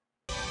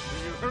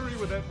 Will you hurry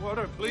with that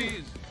water,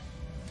 please?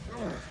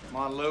 Come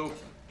on, Lou.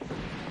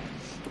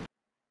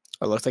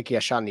 It looks like he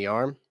got shot in the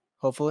arm,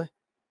 hopefully.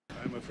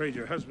 I'm afraid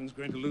your husband's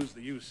going to lose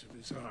the use of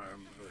his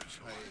arm.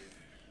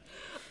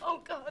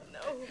 Oh, God, no.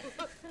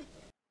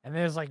 And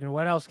there's like,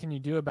 what else can you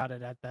do about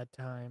it at that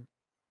time?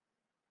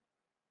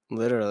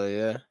 Literally,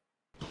 yeah.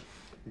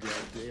 Good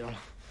deal.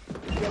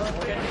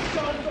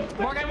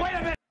 Morgan, wait a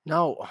minute!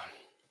 No.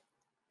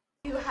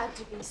 You had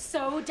to be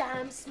so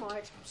damn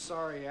smart. I'm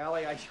sorry,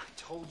 Allie. I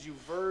told you,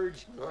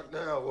 Verge. Not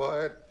now,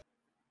 Wyatt.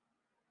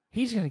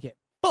 He's gonna get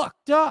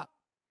fucked up.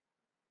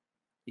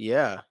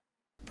 Yeah.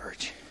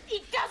 Verge. He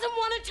doesn't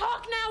want to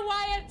talk now,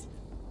 Wyatt.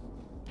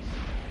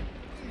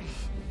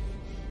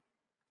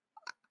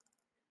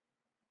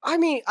 I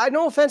mean,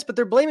 no offense, but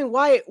they're blaming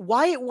Wyatt.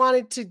 Wyatt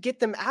wanted to get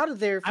them out of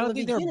there I from don't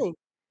the think beginning.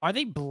 Are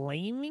they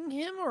blaming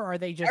him, or are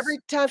they just Every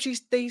time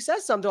they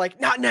says something, they're like,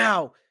 "Not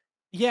now."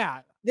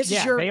 Yeah, This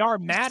is your. They are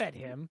mad at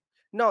him.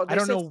 No, I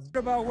don't know.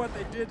 About what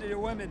they did to your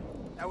women.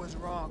 That was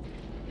wrong.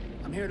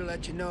 I'm here to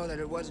let you know that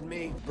it wasn't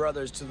me.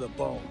 Brothers to the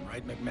bone,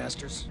 right,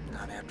 McMasters?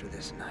 Not after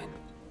this night.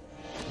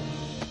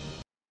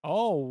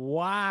 Oh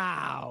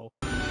wow.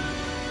 Oh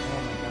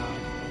my god.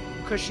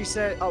 Because she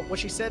said, what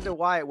she said to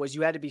Wyatt was,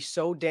 "You had to be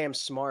so damn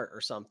smart"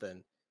 or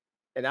something.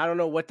 And I don't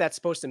know what that's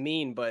supposed to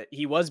mean, but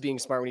he was being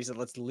smart when he said,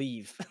 "Let's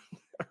leave."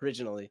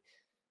 Originally.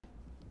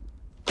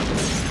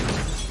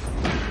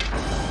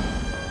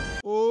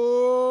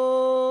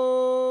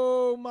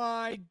 Oh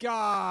my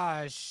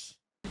gosh.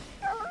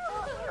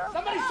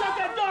 Somebody shut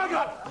that dog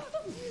up!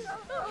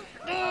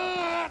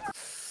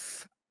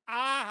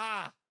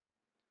 Ah!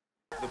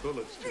 The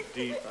bullet's too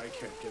deep. I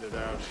can't get it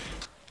out.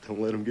 Don't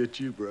let him get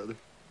you, brother.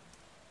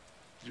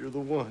 You're the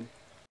one.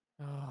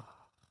 Oh,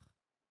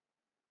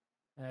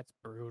 that's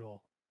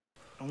brutal.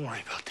 Don't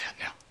worry about that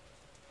now.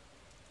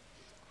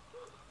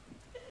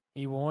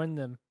 He warned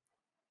them.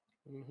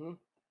 Mm-hmm.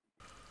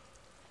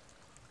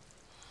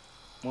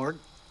 Morg?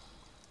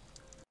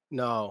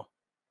 No.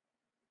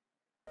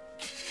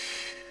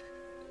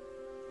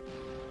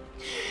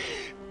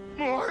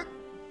 Morg?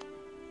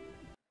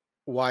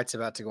 Wyatt's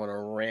about to go on a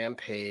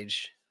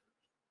rampage.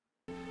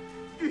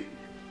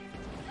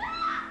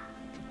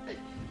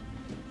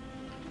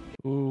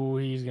 Ooh,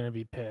 he's gonna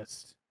be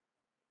pissed.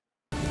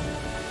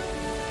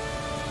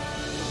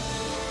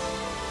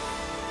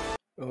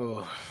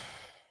 Oh.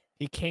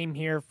 He came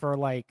here for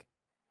like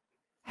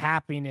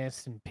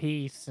happiness and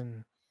peace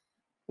and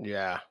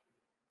Yeah.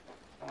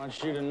 I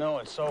want you to know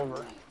it's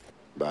over.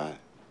 Bye.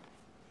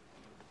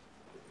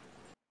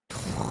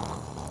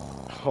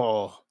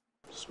 Oh.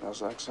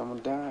 Smells like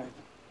someone died.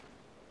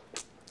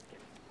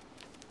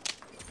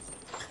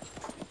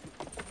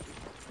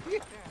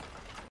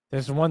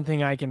 there's one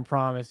thing I can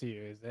promise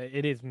you is that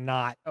it is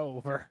not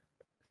over.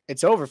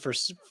 It's over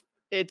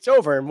it's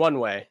over in one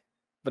way,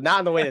 but not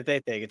in the way that they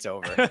think it's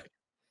over.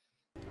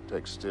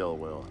 Take still,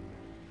 Will.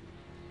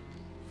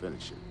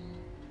 Finish it.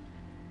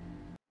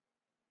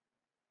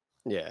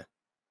 Yeah.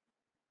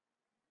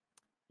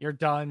 You're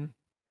done.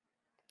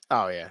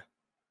 Oh yeah.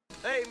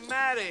 Hey,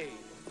 Maddie,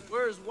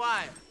 where's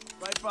Wyatt?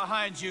 Right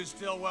behind you,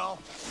 Stillwell.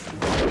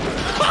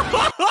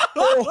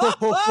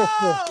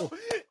 Oh,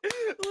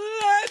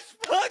 let's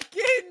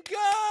fucking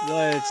go!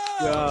 Let's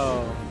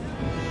go.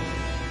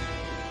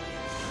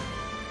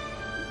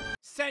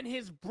 Sent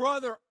his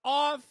brother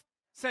off,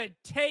 said,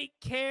 take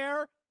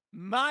care.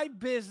 My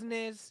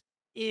business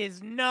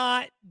is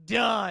not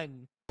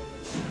done.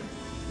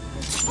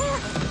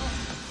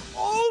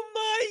 Oh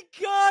my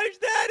gosh,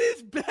 that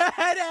is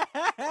badass!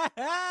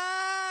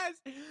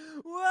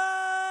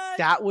 What?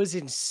 That was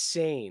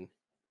insane.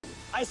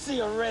 I see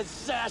a red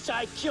sash.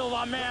 I killed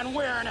a man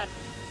wearing it.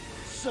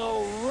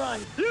 So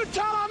run. You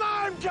tell him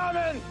I'm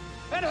coming,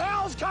 and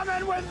hell's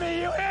coming with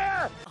me, you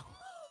hear?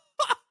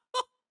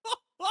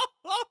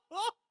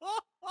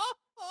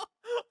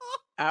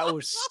 That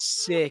was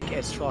sick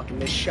as fucking.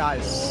 This shot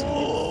is sick.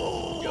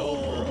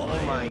 Oh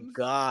my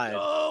god.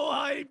 So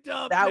hyped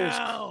up That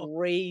now. was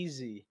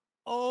crazy.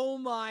 Oh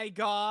my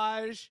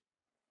gosh.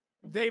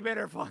 They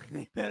better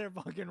fucking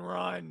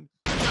run.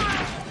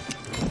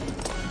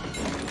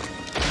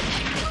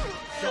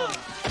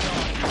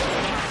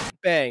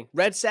 Bang.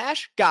 Red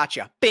sash?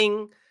 Gotcha.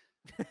 Bing.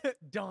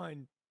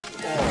 Done.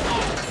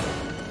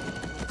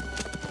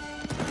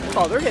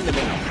 Oh, they're getting them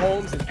in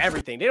homes and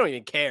everything. They don't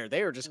even care.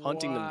 They are just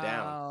hunting them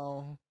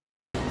down.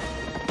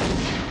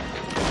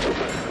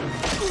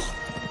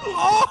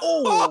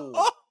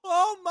 Oh.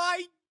 Oh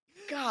my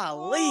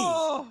golly.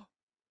 Oh.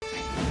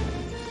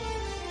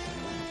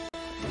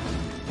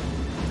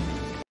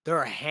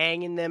 They're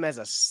hanging them as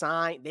a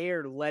sign.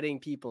 They're letting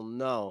people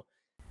know.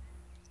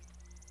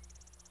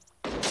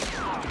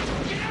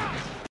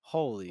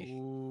 Holy.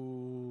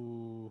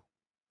 Ooh.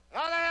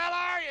 How the hell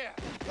are you?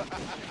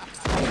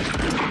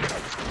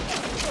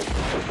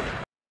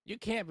 You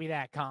can't be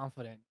that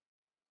confident.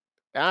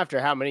 After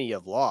how many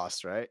you've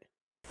lost, right?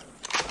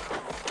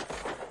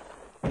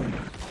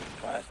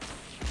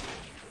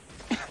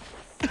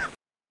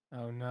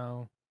 Oh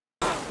no.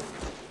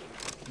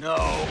 No.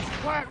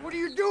 Quiet, what are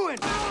you doing?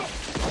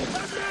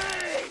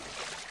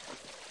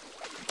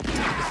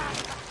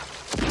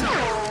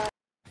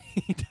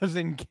 He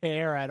doesn't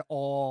care at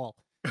all.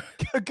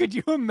 Could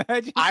you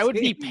imagine? I would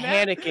be seeing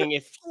that? panicking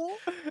if.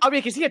 I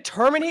mean, is he a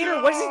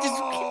Terminator? What is he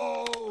just?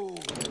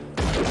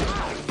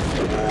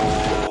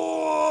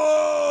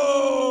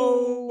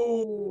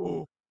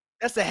 Oh!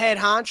 That's the head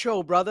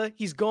honcho, brother.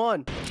 He's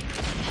gone.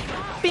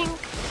 Bing.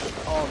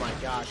 Oh my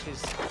gosh,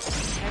 his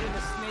Head of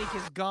the snake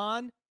is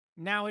gone.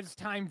 Now it's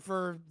time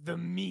for the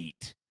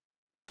meat.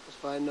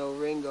 If I know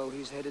Ringo,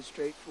 he's headed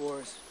straight for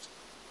us.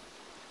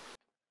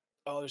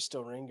 Oh, there's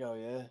still Ringo,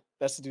 yeah.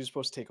 That's the dude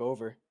supposed to take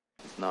over.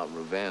 It's not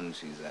revenge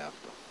he's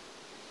after.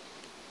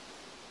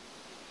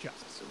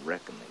 Justice. It's a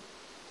reckoning.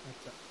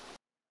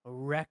 A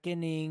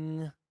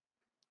reckoning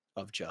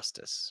Of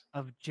justice.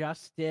 of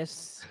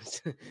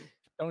justice.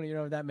 Don't even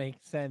know if that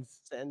makes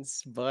sense.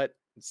 But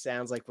it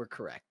sounds like we're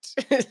correct.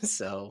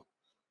 So.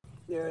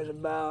 There's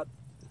about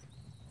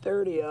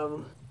 30 of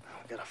them.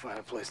 I gotta find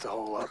a place to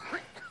hole up.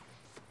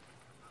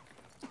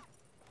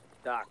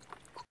 Doc.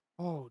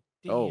 Oh,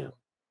 damn. Oh.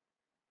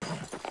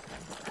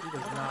 He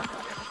does not.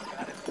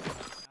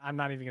 I'm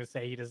not even going to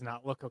say he does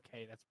not look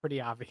okay. That's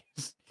pretty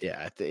obvious.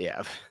 Yeah,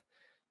 yeah.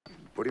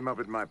 Put him up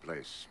at my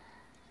place.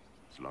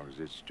 As long as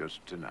it's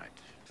just tonight.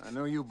 I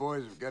know you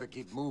boys have got to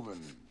keep moving,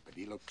 but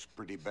he looks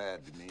pretty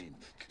bad to me.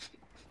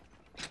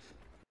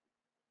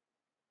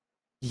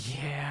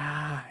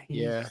 Yeah.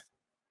 Yeah.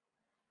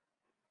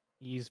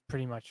 He's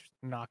pretty much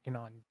knocking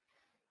on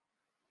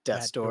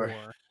Death's that door.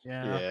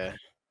 Yeah. Yeah.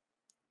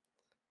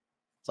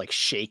 It's like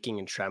shaking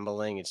and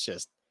trembling. It's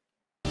just.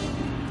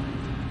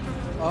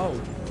 Oh.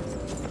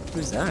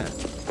 Who's that?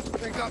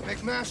 They got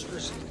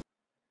McMasters.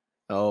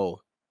 Oh.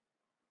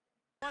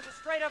 Wants a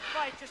straight up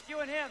fight, just you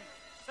and him.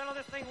 Settle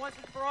this thing once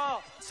and for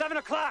all. 7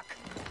 o'clock.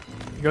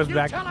 He goes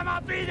back. Tell him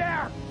I'll be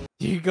there.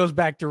 He goes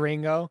back to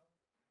Ringo.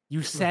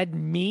 You said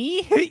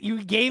me?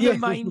 You gave him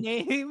my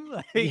name?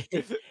 Like,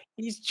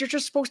 You're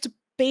just supposed to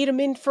bait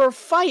him in for a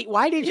fight.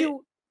 Why did you?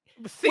 What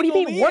do you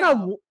single mean me one out.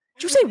 on?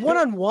 Did you say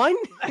 1-on-1?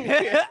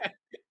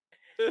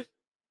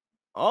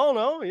 Oh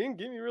no, he didn't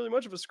give me really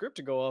much of a script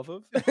to go off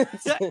of.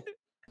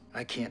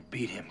 I can't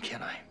beat him,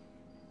 can I?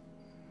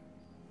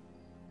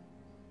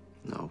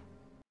 No.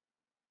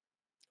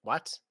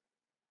 What?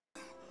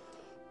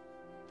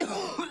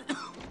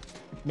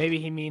 Maybe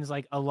he means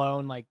like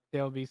alone, like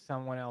there'll be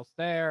someone else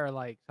there, or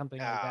like something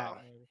like that.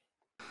 Maybe.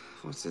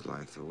 What's it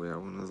like to wear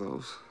one of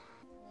those?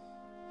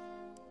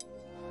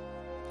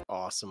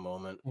 Awesome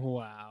moment.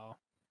 Wow.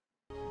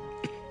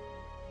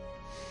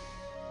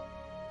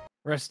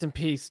 Rest in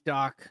peace,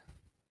 Doc.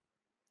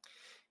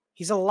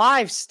 He's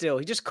alive still.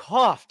 He just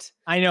coughed.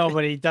 I know,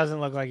 but he doesn't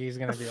look like he's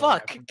gonna be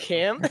Fuck, alive.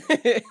 Cam.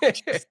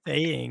 Just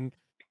saying.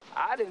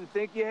 I didn't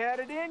think you had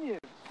it in you.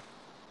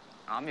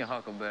 I'm your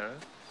huckleberry.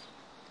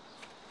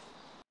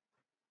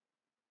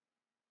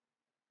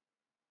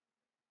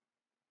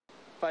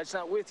 Fight's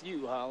not with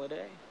you,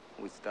 Holiday.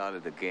 We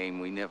started a game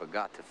we never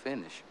got to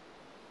finish.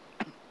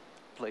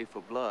 Play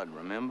for blood,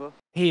 remember?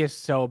 He is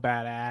so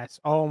badass.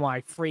 Oh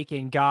my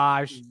freaking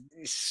gosh.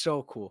 He's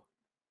so cool.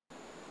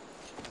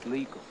 It's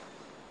legal.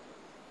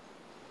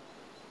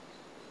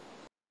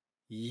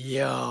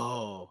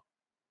 Yo.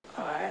 All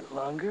right,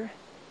 Lunger.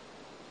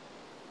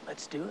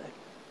 Let's do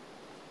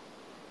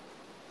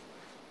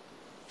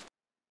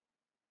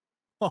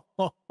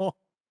it.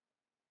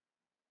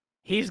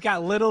 He's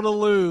got little to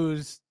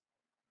lose.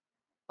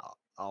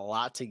 A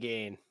lot to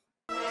gain.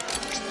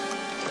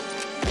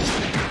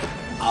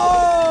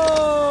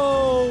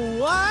 Oh,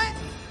 what?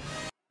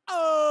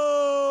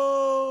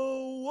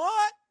 Oh,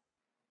 what?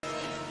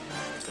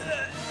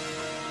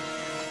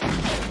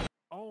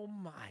 Oh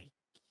my,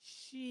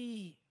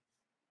 gee.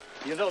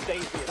 You know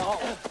Daisy at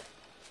all.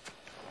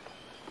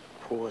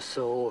 Poor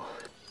soul.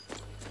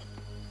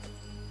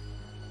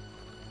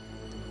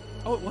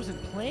 Oh, it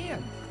wasn't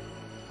planned.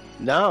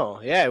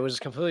 No, yeah, it was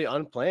completely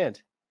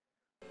unplanned.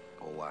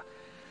 Oh, I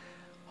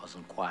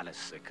wasn't quite as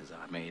sick as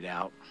I made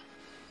out.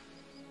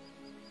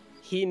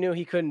 He knew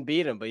he couldn't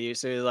beat him, but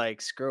so he was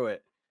like, screw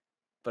it.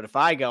 But if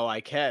I go,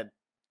 I can.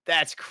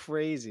 That's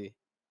crazy.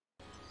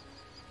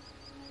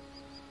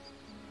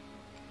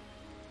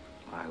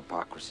 My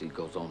hypocrisy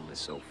goes only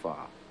so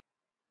far.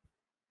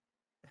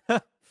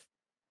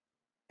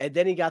 And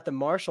then he got the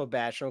Marshall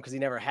badge from him because he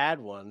never had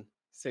one.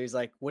 So he's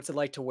like, what's it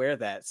like to wear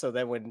that? So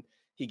then when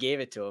he gave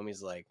it to him,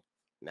 he's like,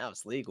 now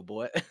it's legal,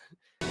 boy.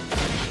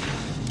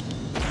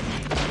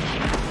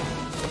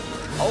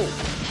 Oh.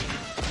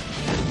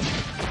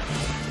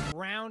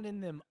 Rounding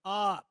them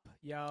up,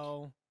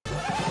 yo.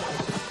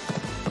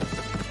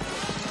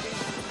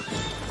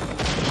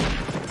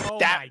 Oh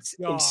That's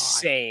my God.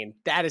 insane.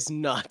 That is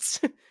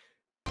nuts.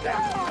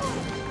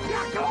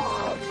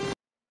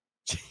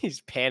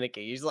 He's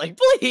panicking. He's like,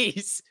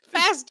 please,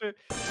 faster.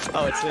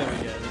 Oh, it's him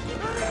again.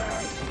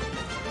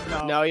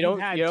 No, you don't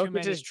get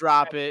to just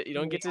drop it. You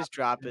don't get to just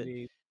drop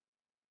it.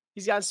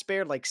 He's gotten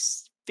spared like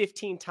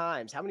 15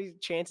 times. How many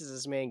chances does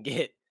this man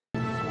get?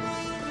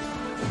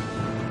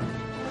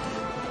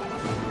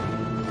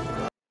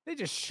 They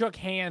just shook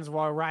hands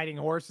while riding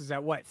horses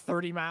at what,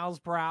 30 miles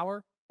per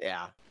hour?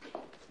 Yeah.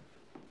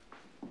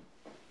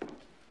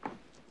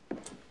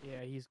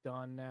 Yeah, he's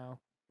gone now.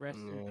 Rest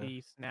in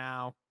peace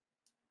now.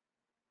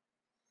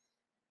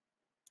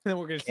 Then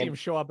we're gonna see him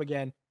show up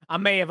again. I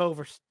may have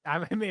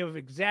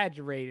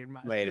exaggerated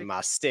my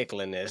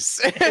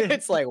stickliness.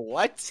 It's like,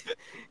 what?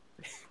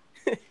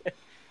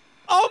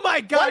 Oh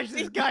my gosh,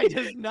 this guy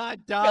does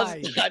not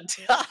die. Does not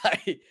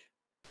die.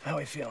 How are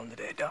we feeling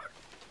today, Doc?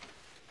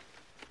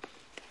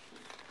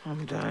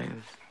 I'm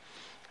dying.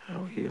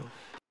 How are you?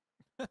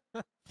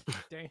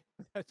 Damn,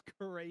 that's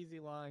crazy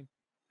line.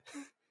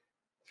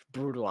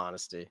 Brutal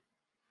honesty.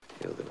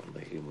 You're the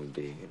only human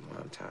being in my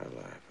entire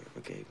life who ever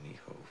gave me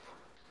hope.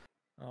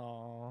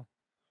 Oh.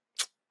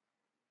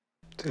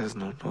 There's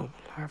no normal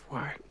life,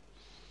 White.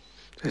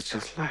 It's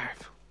just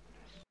life.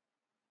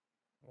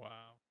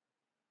 Wow.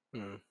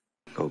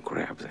 Go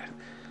grab that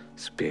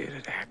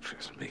spirited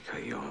actress and make her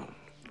your own.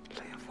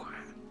 Live,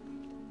 White.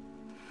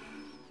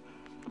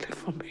 Live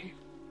for me.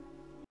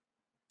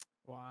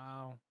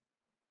 Wow.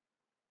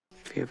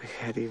 If you ever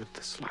had even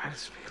the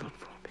slightest feeling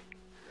for me,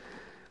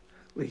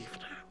 leave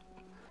now.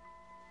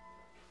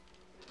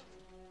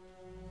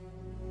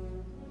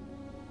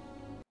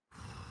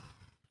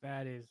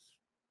 That is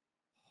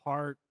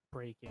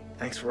heartbreaking.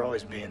 Thanks for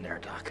always being there,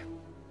 Doc.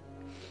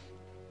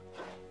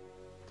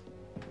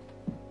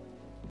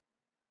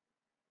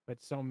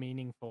 But so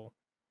meaningful.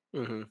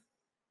 Mm-hmm.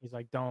 He's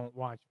like, don't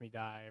watch me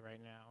die right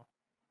now.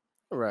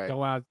 Right.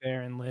 Go out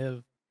there and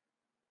live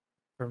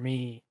for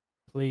me,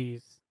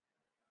 please.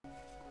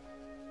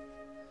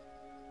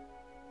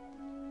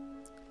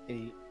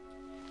 He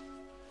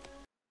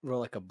wrote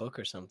like a book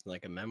or something,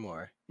 like a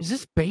memoir. Is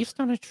this based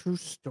on a true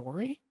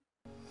story?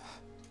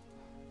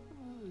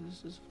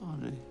 This is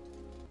funny.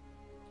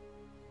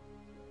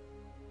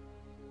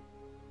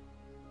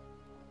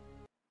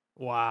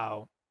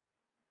 Wow.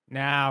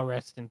 Now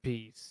rest in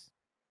peace.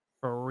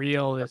 For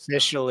real this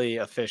Officially.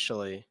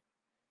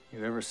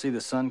 You ever see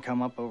the sun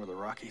come up over the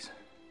Rockies?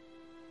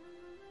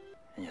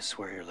 And you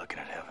swear you're looking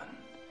at heaven.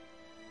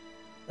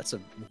 That's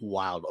a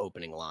wild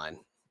opening line.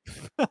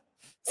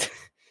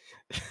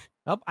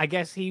 Oh, I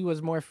guess he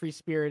was more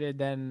free-spirited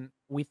than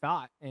we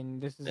thought,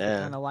 and this is the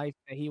kind of life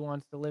that he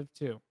wants to live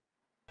too.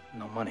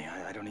 No money.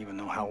 I don't even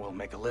know how we'll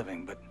make a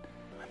living, but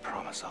I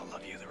promise I'll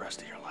love you the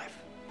rest of your life.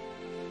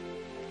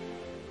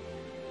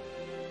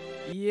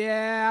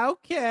 Yeah,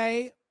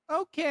 okay.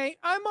 Okay,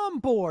 I'm on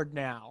board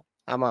now.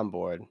 I'm on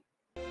board.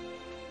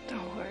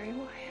 Don't worry,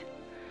 Wyatt.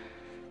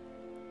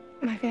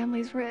 My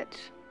family's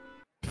rich.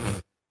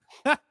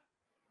 All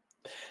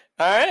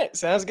right,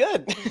 sounds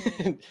good.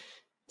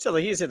 So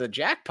he's hit a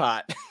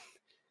jackpot.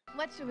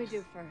 What should we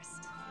do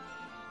first?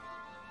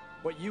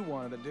 What you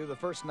wanted to do the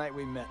first night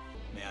we met.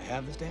 May I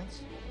have this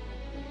dance?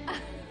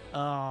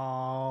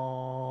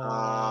 Oh.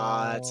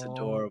 That's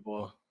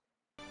adorable.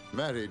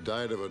 Maddie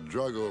died of a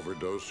drug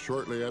overdose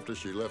shortly after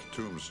she left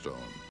Tombstone.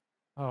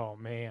 Oh,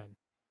 man.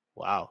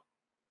 Wow.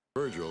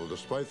 Virgil,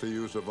 despite the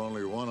use of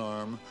only one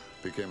arm,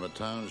 became a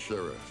town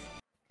sheriff.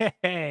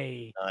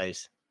 Hey.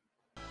 Nice.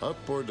 Up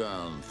or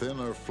down, thin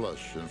or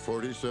flush, in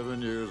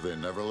 47 years, they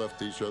never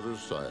left each other's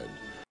side.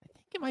 I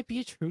think it might be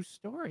a true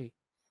story.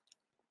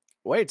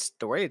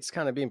 The way it's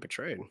kind of being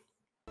portrayed.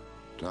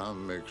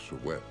 Tom makes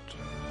wet.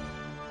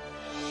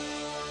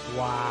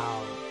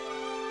 Wow.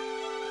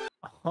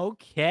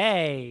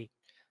 Okay.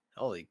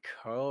 Holy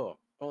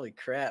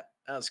crap.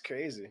 That was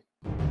crazy.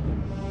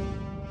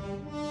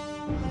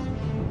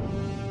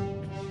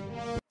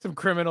 Some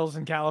criminals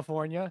in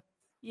California.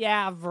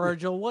 Yeah,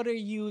 Virgil, what are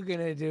you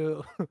gonna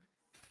do?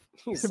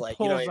 He's like,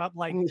 pulls up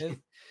like this.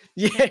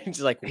 Yeah, he's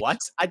like, what?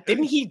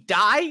 Didn't he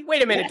die?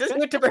 Wait a minute, doesn't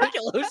he have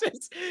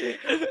tuberculosis?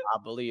 I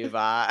believe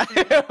my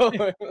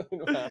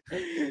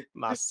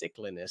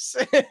sickliness.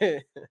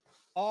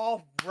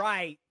 All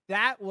right,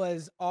 that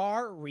was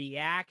our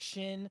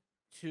reaction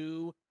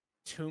to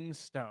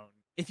Tombstone.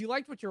 If you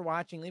liked what you're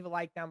watching, leave a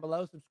like down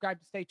below. Subscribe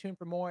to stay tuned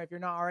for more if you're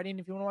not already. And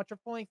if you want to watch our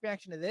full-length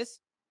reaction to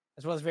this,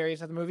 as well as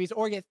various other movies,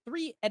 or get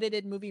 3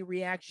 edited movie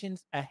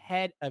reactions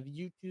ahead of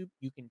YouTube,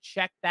 you can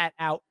check that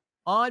out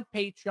on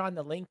Patreon.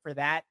 The link for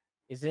that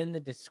is in the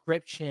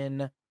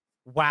description.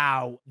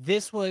 Wow,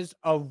 this was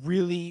a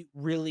really,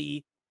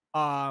 really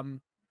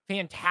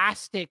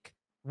fantastic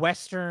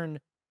Western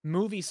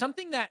movie.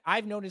 Something that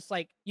I've noticed,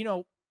 like, you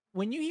know,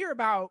 when you hear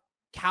about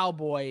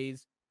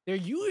cowboys, they're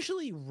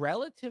usually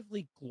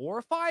relatively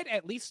glorified,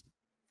 at least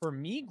for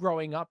me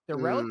growing up. They're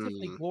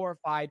relatively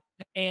glorified,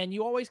 and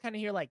you always kind of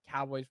hear like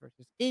cowboys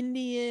versus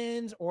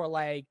Indians, or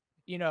like,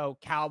 you know,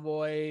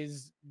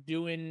 cowboys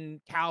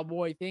doing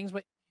cowboy things,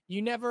 but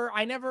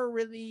I never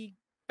really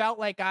felt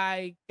like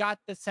I got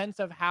the sense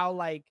of how,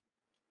 like,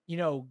 you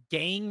know,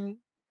 gang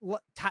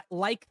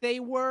like they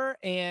were,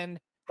 and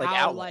like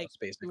how outlaws, like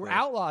basically. they were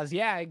outlaws.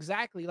 Yeah,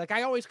 exactly. Like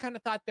I always kind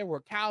of thought there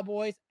were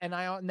cowboys, and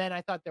then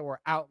I thought there were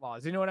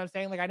outlaws. You know what I'm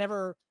saying? Like I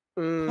never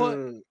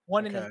put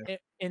one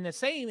in the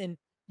same. And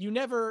you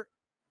never,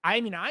 I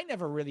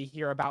never really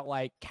hear about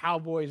like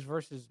cowboys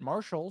versus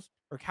marshals,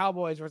 or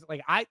cowboys versus,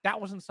 like,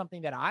 that wasn't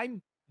something that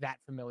I'm that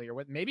familiar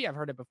with. Maybe I've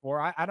heard it before.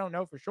 I don't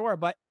know for sure,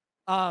 but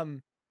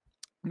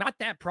not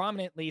that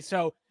prominently.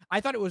 So I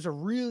thought it was a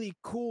really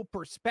cool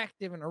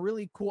perspective and a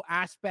really cool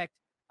aspect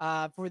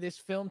for this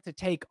film to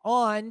take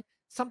on.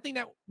 Something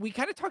that we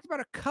kind of talked about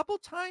a couple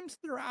times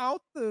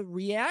throughout the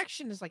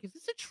reaction is like, is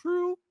this a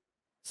true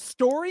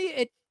story?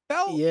 It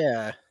felt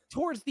Yeah.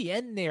 towards the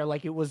end there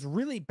like it was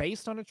really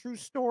based on a true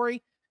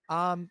story.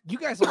 You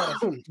guys will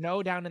let us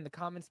know down in the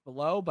comments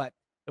below, but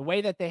the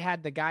way that they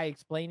had the guy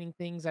explaining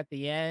things at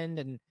the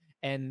end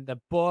and the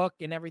book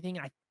and everything,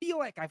 I feel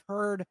like I've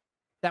heard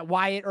that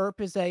Wyatt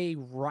Earp is a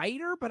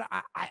writer, but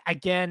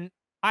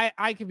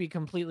I could be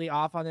completely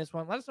off on this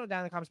one. Let us know down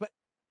in the comments. But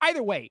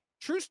either way,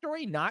 true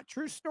story, not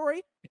true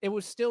story, it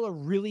was still a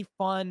really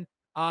fun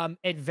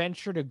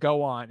adventure to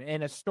go on,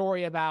 and a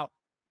story about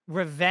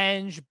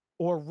revenge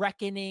or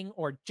reckoning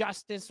or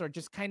justice or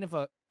just kind of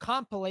a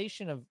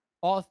compilation of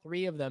all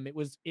three of them. It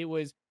was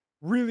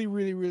really,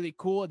 really, really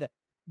cool.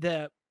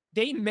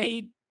 They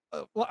made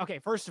well, okay,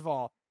 first of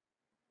all,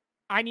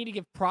 I need to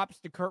give props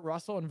to Kurt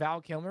Russell and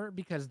Val Kilmer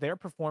because their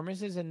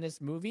performances in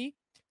this movie,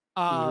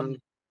 Mhm.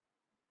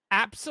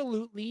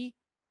 absolutely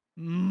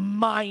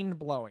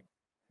mind-blowing.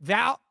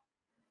 Val,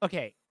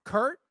 okay,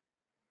 Kurt,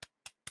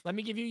 let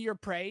me give you your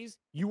praise.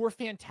 You were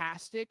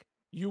fantastic.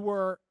 You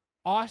were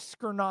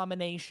Oscar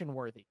nomination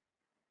worthy.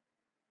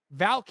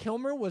 Val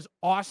Kilmer was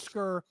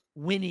Oscar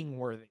winning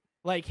worthy.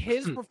 Like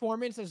his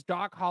performance as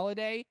Doc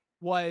Holliday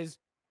was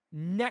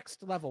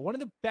next level. One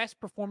of the best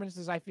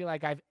performances I feel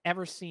like I've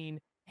ever seen,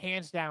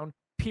 hands down,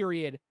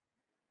 period.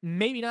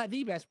 Maybe not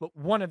the best, but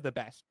one of the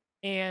best.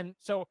 And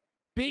so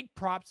big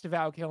props to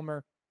Val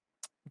Kilmer,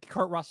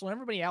 Kurt Russell, and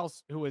everybody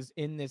else who was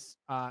in this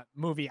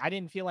movie. I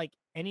didn't feel like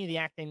any of the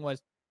acting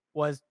was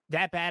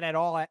that bad at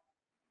all,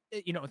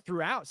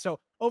 throughout. So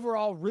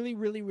overall, really,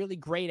 really, really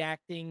great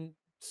acting.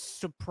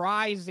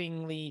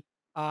 Surprisingly,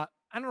 I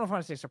don't know if I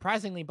want to say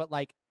surprisingly, but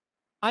like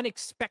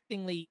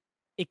unexpectedly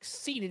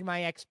exceeded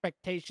my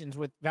expectations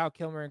with Val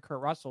Kilmer and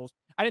Kurt Russell's.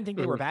 I didn't think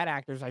they were bad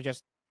actors.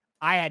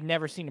 I had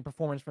never seen a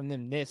performance from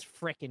them this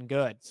freaking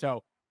good.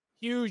 So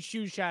huge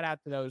shout out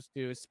to those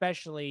two,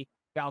 especially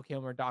Val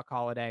Kilmer, Doc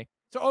Holliday.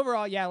 So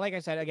overall, yeah, like I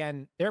said,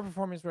 again, their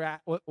performances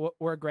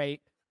were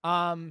great.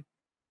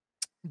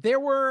 There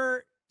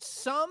were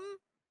some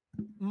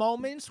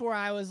moments where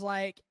I was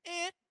like,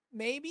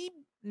 maybe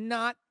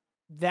not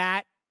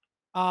that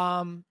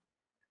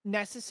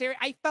necessary.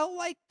 I felt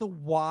like the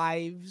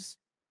wives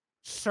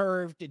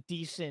served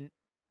decent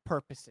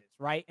purposes,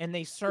 right? And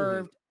they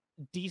served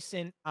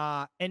decent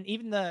and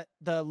even the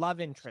love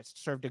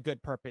interest served a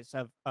good purpose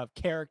of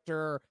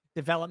character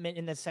development,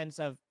 in the sense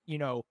of,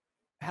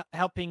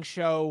 helping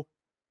show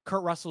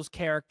Kurt Russell's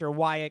character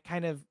Wyatt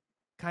kind of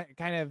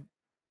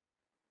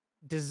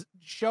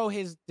show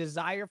his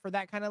desire for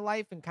that kind of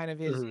life and kind of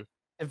his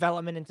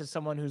development into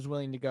someone who's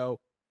willing to go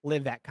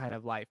live that kind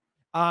of life.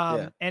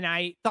 And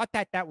I thought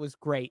that was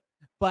great,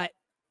 but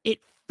it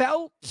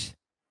felt,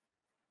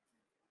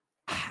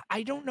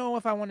 I don't know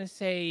if I want to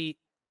say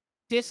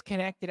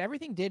disconnected.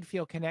 Everything did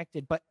feel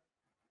connected, but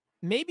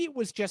maybe it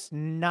was just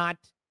not,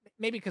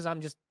 maybe because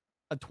I'm just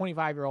a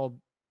 25-year-old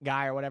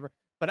guy or whatever.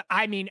 But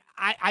I mean,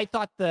 I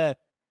thought the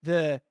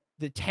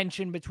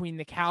tension between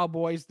the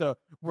cowboys, the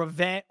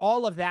revenge,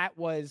 all of that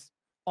was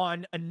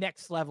on a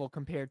next level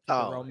compared to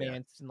the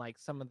romance and like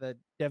some of the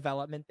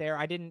development there.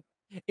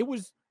 It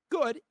was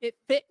good. It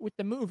fit with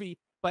the movie,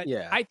 but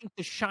I think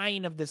the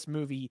shine of this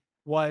movie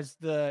was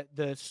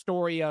the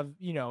story of,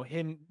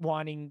 him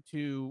wanting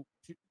to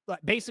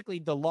basically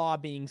the law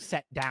being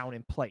set down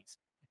in place.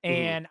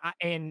 And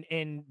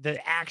and the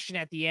action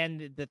at the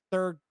end, the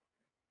third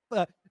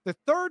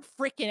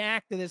freaking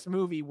act of this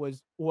movie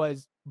was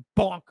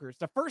bonkers.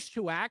 The first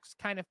two acts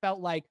kind of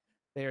felt like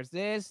there's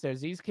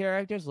these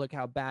characters, look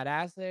how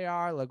badass they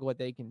are, look what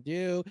they can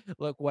do,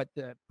 look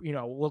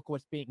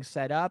what's being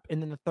set up.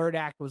 And then the third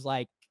act was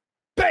like,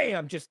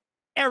 bam, just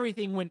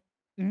everything went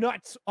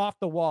nuts off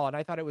the wall. And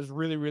I thought it was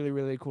really, really,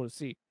 really cool to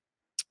see.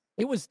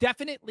 It was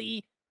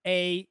definitely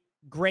a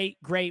great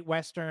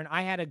Western.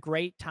 I had a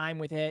great time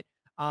with it.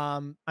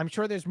 I'm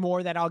sure there's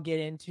more that I'll get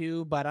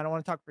into, but I don't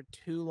want to talk for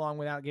too long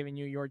without giving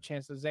you your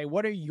chance to say,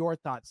 what are your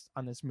thoughts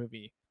on this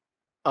movie?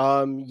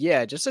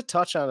 Yeah, just to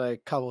touch on a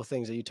couple of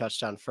things that you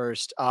touched on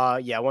first.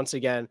 Yeah, once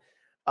again,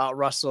 Kurt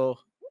Russell,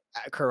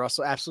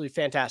 absolutely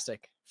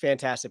fantastic.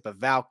 But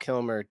Val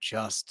Kilmer,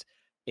 just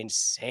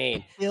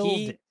insane.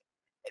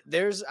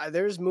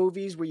 There's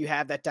movies where you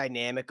have that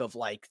dynamic of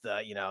like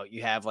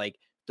you have like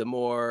the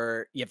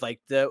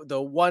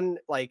one,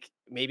 like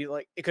maybe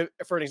like it could,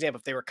 for an example,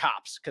 if they were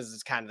cops, because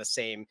it's kind of the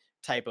same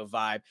type of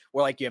vibe,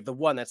 where like you have the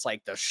one that's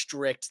like the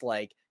strict,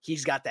 like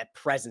he's got that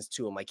presence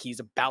to him, like he's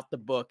about the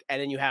book,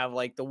 and then you have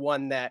like the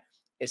one that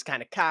is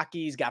kind of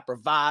cocky, he's got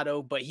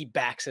bravado, but he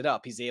backs it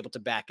up, he's able to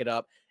back it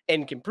up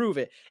and can prove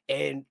it.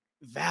 And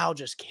Val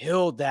just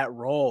killed that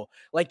role.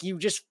 Like you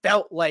just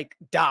felt like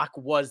Doc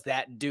was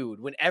that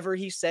dude. Whenever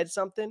he said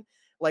something,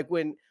 like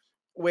when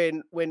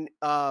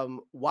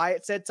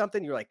Wyatt said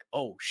something, you're like,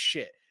 oh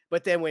shit.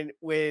 But then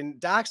when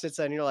Doc said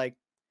something, you're like,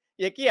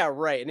 like, yeah,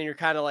 right. And then you're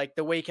kind of like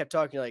the way he kept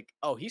talking, you're like,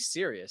 oh, he's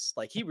serious.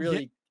 Like he Yeah.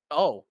 really,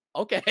 oh,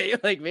 okay.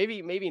 Like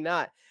maybe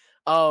not.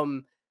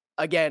 Um,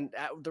 again,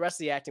 the rest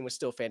of the acting was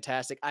still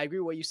fantastic. I agree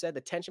with what you said.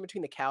 The tension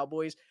between the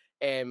cowboys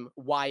and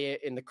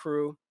Wyatt and the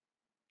crew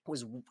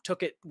was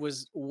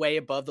way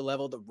above the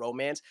level of the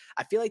romance.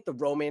 I feel like the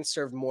romance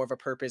served more of a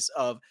purpose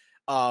of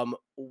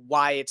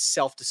Wyatt's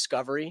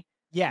self-discovery,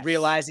 Yes.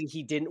 realizing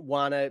he didn't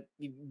want to,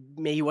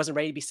 maybe he wasn't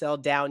ready to be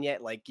settled down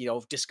yet, like,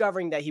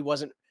 discovering that he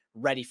wasn't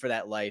ready for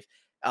that life.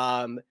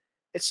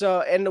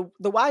 So and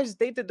the wives,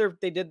 they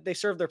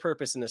served their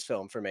purpose in this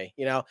film for me.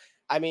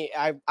 I mean,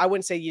 I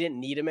wouldn't say you didn't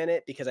need him in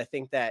it, because I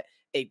think that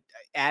it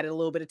added a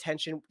little bit of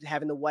tension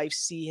having the wife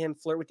see him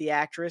flirt with the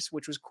actress,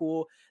 which was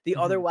cool. The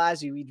other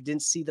wives, you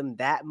didn't see them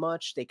that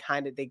much. They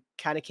kind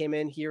of came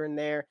in here and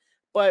there,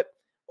 but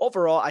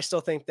overall, I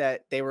still think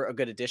that they were a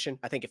good addition.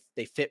 I think if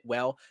they fit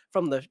well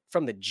from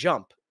the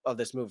jump of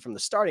this movie, from the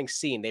starting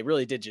scene, they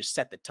really did just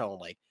set the tone.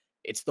 Like,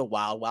 it's the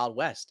wild, wild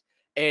west.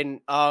 And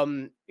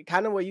kind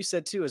of what you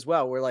said too as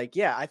well. We're like,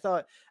 yeah,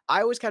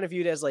 I always kind of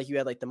viewed it as like you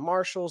had like the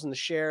marshals and the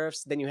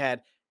sheriffs, then you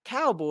had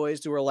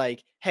cowboys who were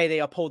like, hey, they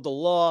uphold the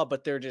law,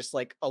 but they're just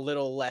like a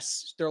little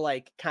less, they're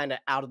like kind of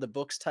out of the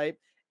books type.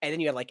 And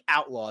then you had like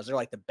outlaws, they're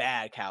like the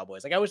bad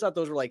cowboys. Like, I always thought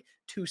those were like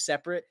two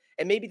separate.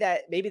 And maybe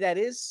that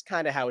is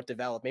kind of how it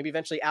developed. Maybe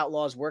eventually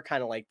outlaws were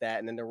kind of like that,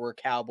 and then there were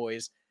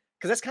cowboys,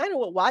 because that's kind of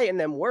what Wyatt and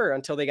them were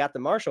until they got the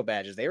marshal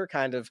badges. They were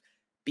kind of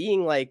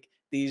being like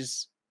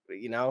these,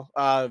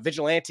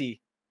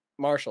 vigilante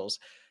marshals.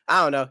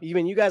 I don't know.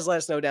 Even you guys let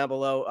us know down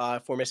below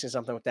if we're missing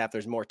something with that, if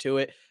there's more to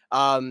it.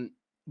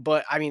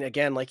 But I mean,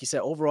 again, like you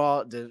said,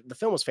 overall, the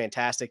film was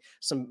fantastic.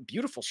 Some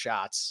beautiful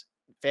shots,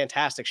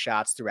 fantastic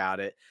shots throughout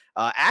it.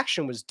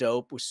 Action was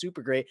dope, was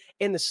super great.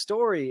 And the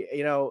story,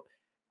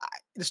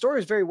 the story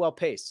was very well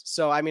paced.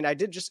 So, I mean, I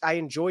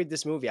enjoyed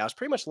this movie. I was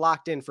pretty much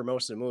locked in for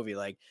most of the movie.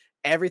 Like,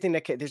 everything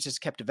that just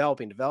kept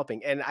developing.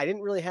 And I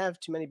didn't really have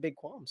too many big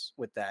qualms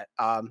with that.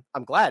 I'm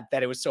glad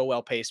that it was so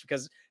well paced,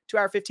 because 2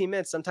 hour, 15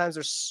 minutes, sometimes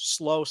there's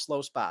slow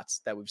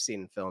spots that we've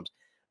seen in films.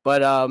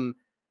 But,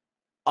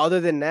 other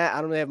than that,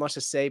 I don't really have much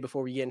to say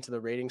before we get into the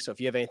rating. So if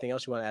you have anything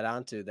else you want to add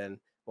on to, then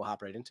we'll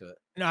hop right into it.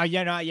 No,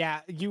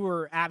 yeah. You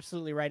were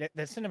absolutely right.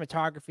 The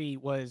cinematography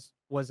was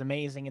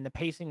amazing, and the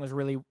pacing was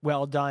really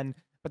well done.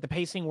 But the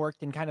pacing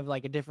worked in kind of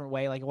like a different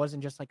way. Like, it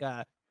wasn't just like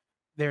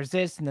there's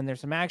this, and then there's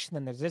some action,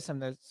 then there's this,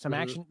 and there's some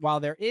action. While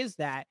there is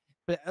that,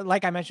 but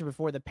like I mentioned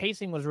before, the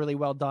pacing was really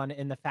well done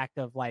in the fact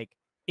of like,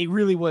 it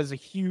really was a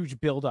huge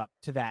build up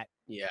to that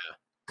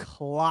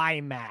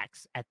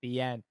climax at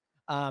the end.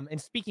 And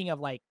speaking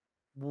of like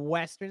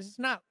westerns, it's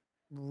not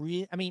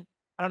real. I mean,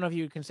 I don't know if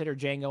you would consider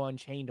Django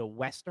Unchained a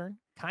western,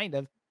 kind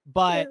of,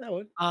 but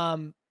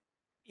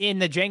in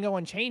the Django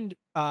Unchained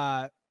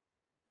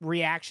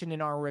reaction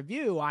in our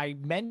review, I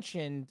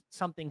mentioned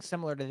something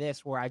similar to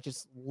this, where I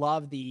just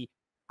love the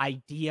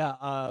idea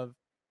of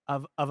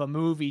a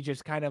movie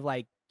just kind of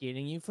like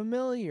getting you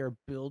familiar,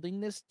 building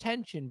this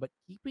tension, but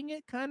keeping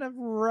it kind of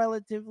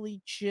relatively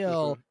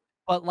chill,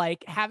 but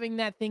like having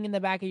that thing in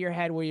the back of your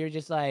head where you're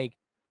just like,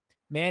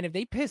 man, if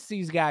they piss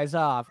these guys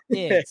off,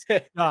 it's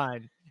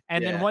done.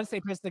 And then once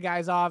they piss the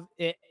guys off,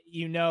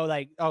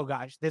 like, oh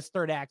gosh, this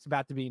third act's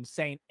about to be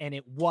insane. And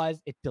it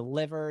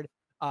delivered.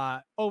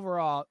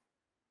 Overall,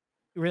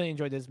 really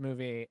enjoyed this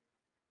movie.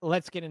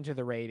 Let's get into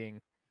the rating.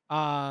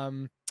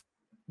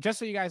 Just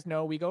so you guys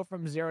know, we go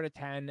from 0 to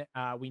 10.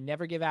 We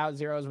never give out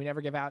zeros. We never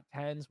give out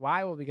 10s.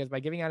 Why? Well, because by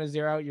giving out a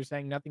 0, you're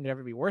saying nothing could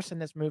ever be worse than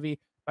this movie.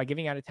 By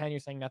giving out a 10,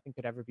 you're saying nothing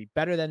could ever be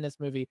better than this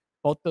movie.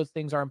 Both those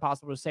things are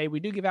impossible to say. We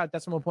do give out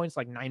decimal points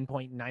like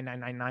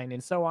 9.9999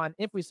 and so on.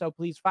 If we so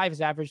please. 5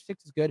 is average.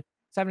 6 is good.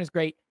 7 is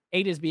great.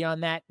 8 is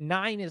beyond that.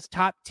 9 is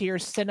top tier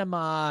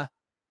cinema.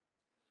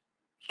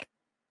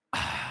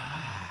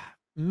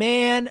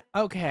 Man,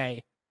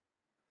 okay.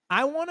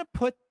 I want to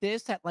put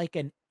this at like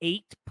an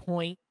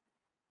 8.95,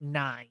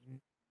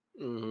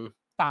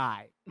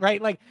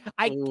 right? Like,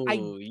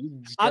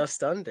 you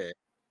just under it.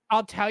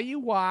 I'll tell you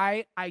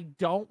why I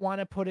don't want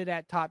to put it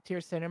at top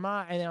tier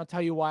cinema, and then I'll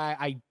tell you why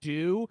I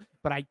do,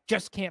 but I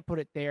just can't put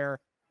it there.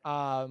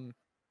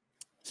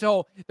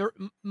 So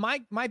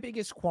my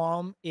biggest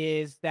qualm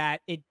is that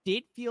it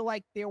did feel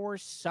like there were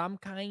some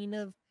kind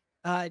of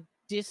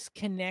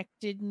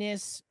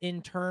disconnectedness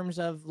in terms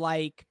of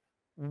like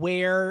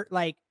where,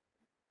 like,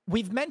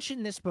 we've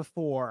mentioned this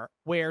before,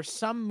 where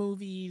some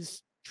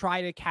movies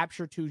try to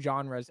capture two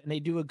genres and they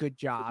do a good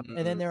job.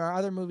 And then there are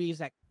other movies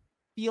that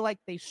feel like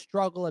they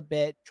struggle a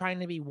bit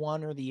trying to be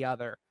one or the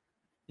other.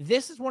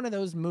 This is one of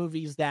those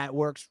movies that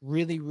works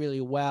really,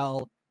 really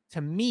well.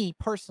 To me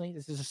personally,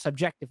 this is a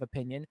subjective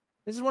opinion.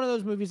 This is one of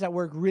those movies that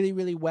work really,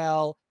 really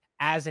well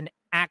as an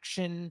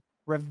action,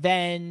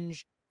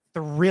 revenge,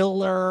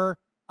 thriller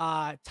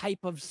type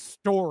of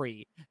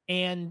story.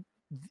 And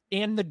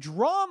the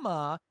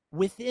drama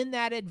within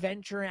that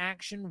adventure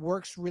action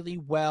works really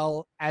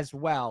well as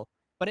well.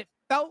 But it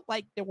felt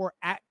like there were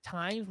at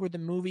times where the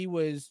movie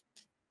was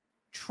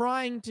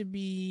trying to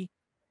be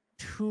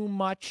too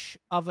much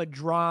of a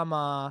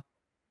drama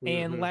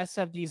and less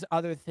of these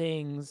other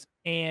things.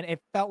 And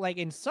it felt like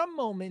in some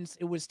moments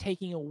it was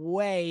taking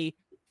away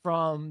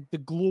from the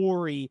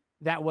glory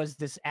that was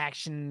this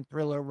action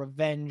thriller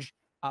revenge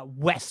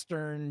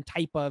Western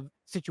type of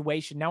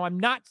situation. Now, I'm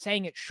not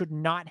saying it should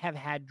not have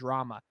had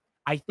drama.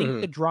 I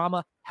think the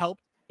drama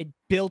helped. It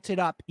built it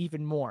up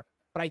even more.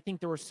 But I think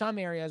there were some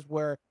areas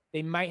where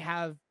they might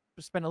have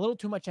spent a little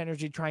too much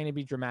energy trying to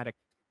be dramatic.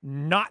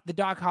 Not the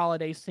Doc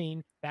Holliday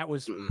scene. That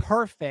was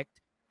perfect.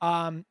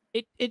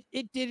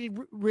 It did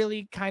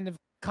really kind of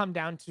come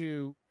down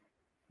to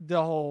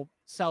the whole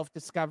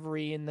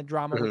self-discovery and the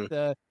drama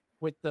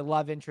with the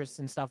love interests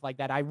and stuff like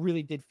that. I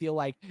really did feel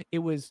like it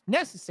was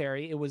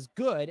necessary. It was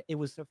good. It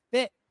was a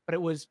fit, but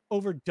it was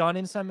overdone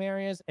in some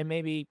areas and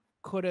maybe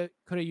could have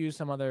used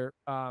some other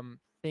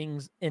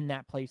things in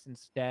that place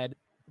instead,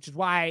 which is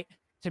why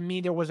to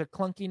me there was a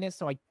clunkiness.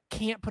 So I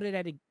can't put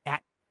it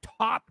at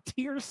top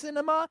tier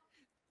cinema,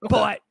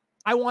 but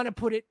I want to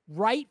put it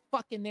right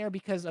fucking there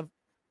because of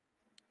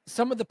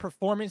some of the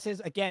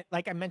performances. Again,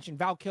 like I mentioned,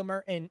 Val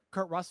Kilmer and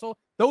Kurt Russell,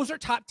 those are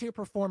top tier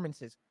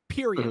performances,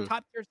 period.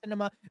 Top tier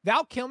cinema.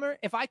 Val Kilmer,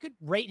 if I could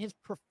rate his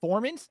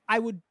performance, I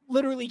would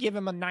literally give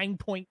him a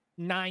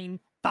 9.95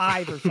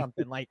 or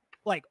something,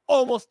 like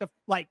almost a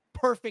like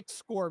perfect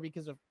score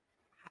because of,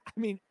 I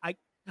mean,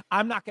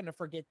 I'm not going to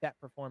forget that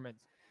performance.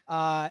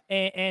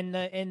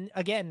 And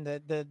again,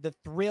 the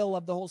thrill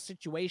of the whole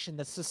situation,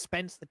 the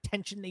suspense, the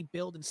tension they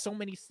build in so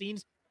many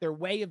scenes, their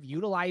way of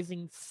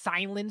utilizing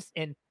silence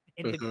and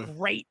the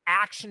great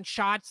action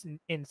shots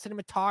and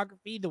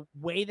cinematography, the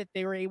way that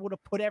they were able to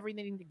put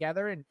everything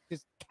together and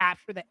just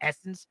capture the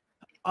essence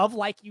of,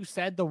 like you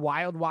said, the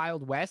Wild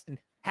Wild West and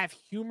have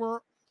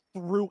humor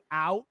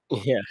throughout.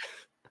 Yeah.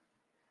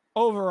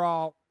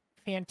 Overall,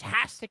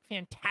 fantastic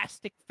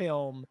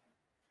film.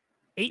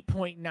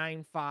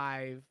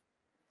 8.95.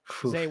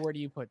 Zay, where do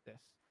you put this?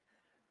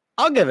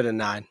 I'll give it a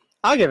 9.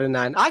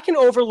 I can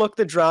overlook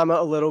the drama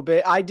a little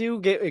bit. I do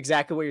get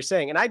exactly what you're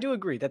saying. And I do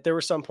agree that there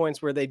were some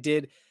points where they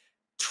did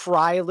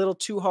try a little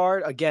too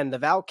hard. Again, the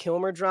Val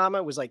Kilmer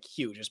drama was like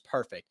huge. It's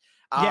perfect.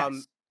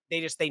 Yes.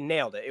 They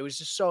nailed it. It was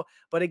just so,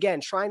 but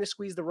again, trying to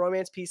squeeze the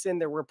romance piece in,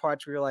 there were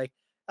parts where you're like,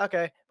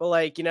 okay, but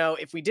like, you know,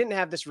 if we didn't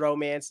have this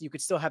romance, you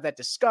could still have that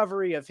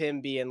discovery of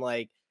him being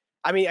like,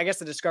 I mean, I guess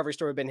the discovery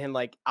story would have been him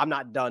like, I'm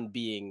not done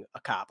being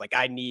a cop. Like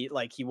I need,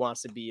 like he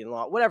wants to be in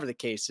law, whatever the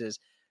case is.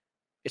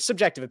 It's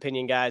subjective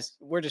opinion, guys.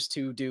 We're just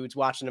two dudes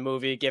watching a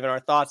movie, giving our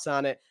thoughts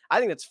on it. I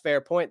think that's a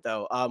fair point,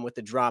 though, with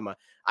the drama.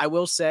 I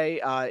will say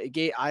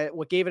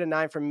what gave it a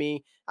 9 from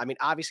me, I mean,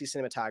 obviously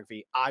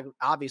cinematography,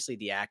 obviously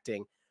the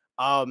acting,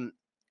 a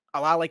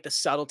lot of like the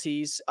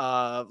subtleties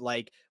of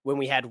like when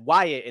we had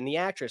Wyatt and the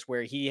actress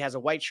where he has a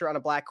white shirt on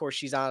a black horse.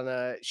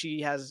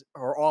 She has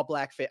her all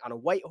black fit on a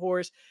white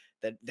horse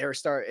that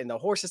the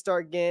horses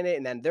start getting it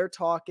and then they're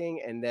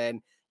talking. And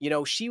then, you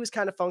know, she was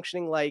kind of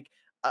functioning like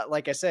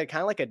I said,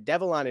 kind of like a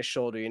devil on his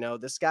shoulder. You know,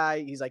 this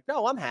guy, he's like,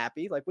 no, I'm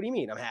happy. Like, what do you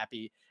mean I'm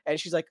happy? And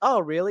she's like,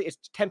 oh, really?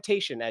 It's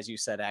temptation, as you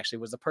said, actually,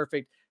 was the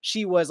perfect.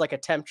 She was like a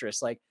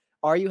temptress. Like,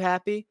 are you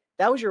happy?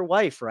 That was your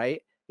wife,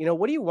 right? You know,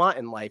 what do you want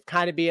in life?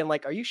 Kind of being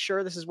like, are you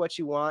sure this is what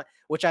you want?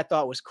 Which I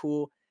thought was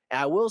cool. And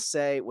I will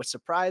say, what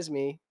surprised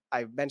me,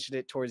 I mentioned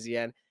it towards the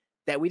end,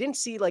 that we didn't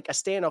see like a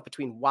standoff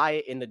between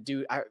Wyatt and the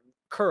dude,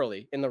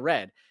 Curly in the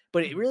red.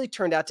 But it really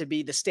turned out to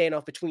be the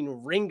standoff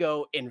between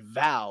Ringo and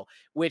Val,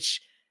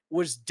 which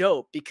was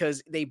dope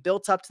because they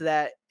built up to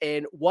that.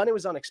 And one, it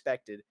was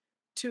unexpected.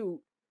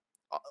 Two,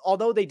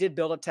 although they did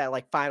build up to that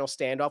like final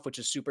standoff, which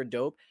is super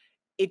dope,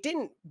 it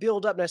didn't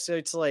build up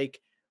necessarily to like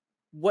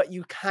what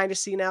you kind of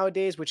see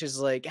nowadays, which is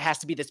like, it has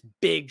to be this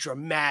big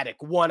dramatic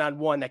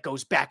one-on-one that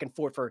goes back and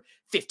forth for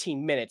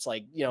 15 minutes.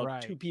 Like, you know,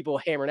 two people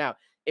hammering out.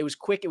 It was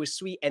quick. It was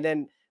sweet. And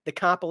then the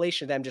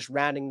compilation of them just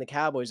rounding the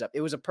Cowboys up.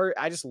 It was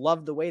I just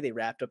loved the way they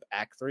wrapped up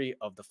Act 3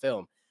 of the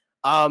film.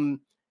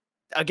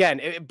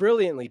 Again,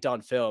 brilliantly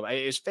done film.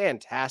 It was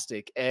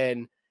fantastic.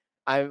 And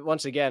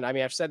once again, I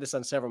mean, I've said this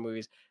on several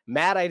movies.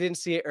 Mad I didn't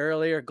see it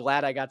earlier.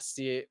 Glad I got to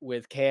see it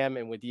with Cam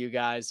and with you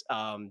guys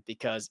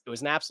because it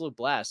was an absolute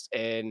blast.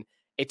 And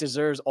it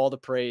deserves all the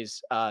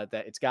praise that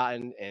it's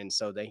gotten. And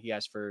so thank you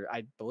guys for,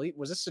 I believe,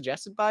 was this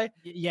suggested by?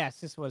 Yes,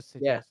 this was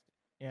suggested.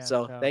 Yeah.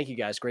 So thank you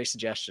guys. Great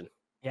suggestion.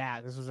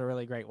 Yeah, this was a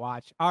really great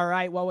watch. All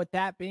right. Well, with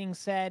that being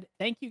said,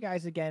 thank you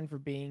guys again for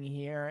being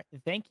here.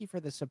 Thank you for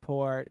the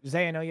support.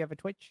 Zay, I know you have a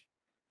Twitch.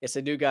 Yes,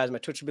 I do, guys. My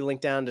Twitch will be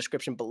linked down in the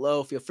description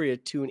below. Feel free to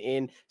tune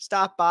in,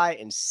 stop by,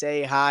 and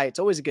say hi. It's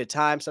always a good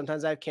time.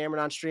 Sometimes I have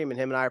Cameron on stream, and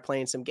him and I are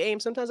playing some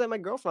games. Sometimes I have my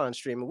girlfriend on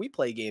stream, and we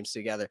play games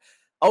together.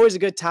 Always a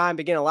good time.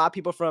 Been getting a lot of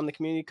people from the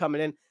community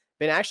coming in.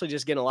 Been actually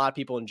just getting a lot of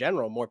people in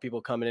general, more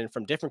people coming in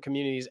from different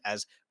communities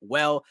as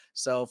well.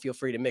 So feel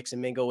free to mix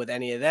and mingle with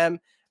any of them.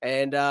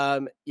 And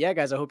yeah,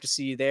 guys, I hope to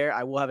see you there.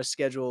 I will have a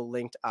schedule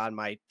linked on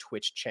my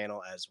Twitch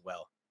channel as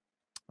well.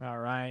 All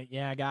right.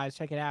 Yeah, guys,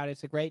 check it out.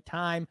 It's a great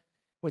time.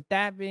 With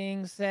that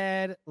being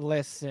said,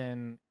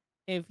 listen,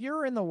 if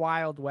you're in the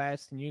Wild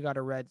West and you got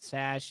a red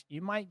sash,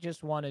 you might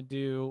just want to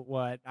do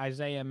what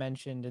Isaiah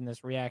mentioned in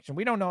this reaction.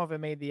 We don't know if it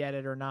made the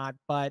edit or not,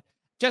 but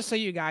just so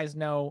you guys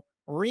know,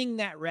 Wring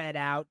that red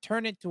out,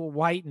 turn it to a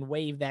white, and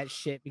wave that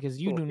shit because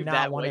you do Wave not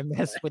that want to white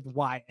mess with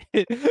Wyatt.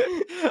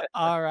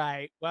 All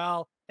right.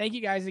 Well, thank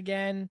you guys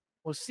again.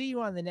 We'll see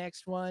you on the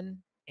next one,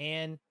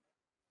 and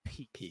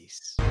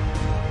peace.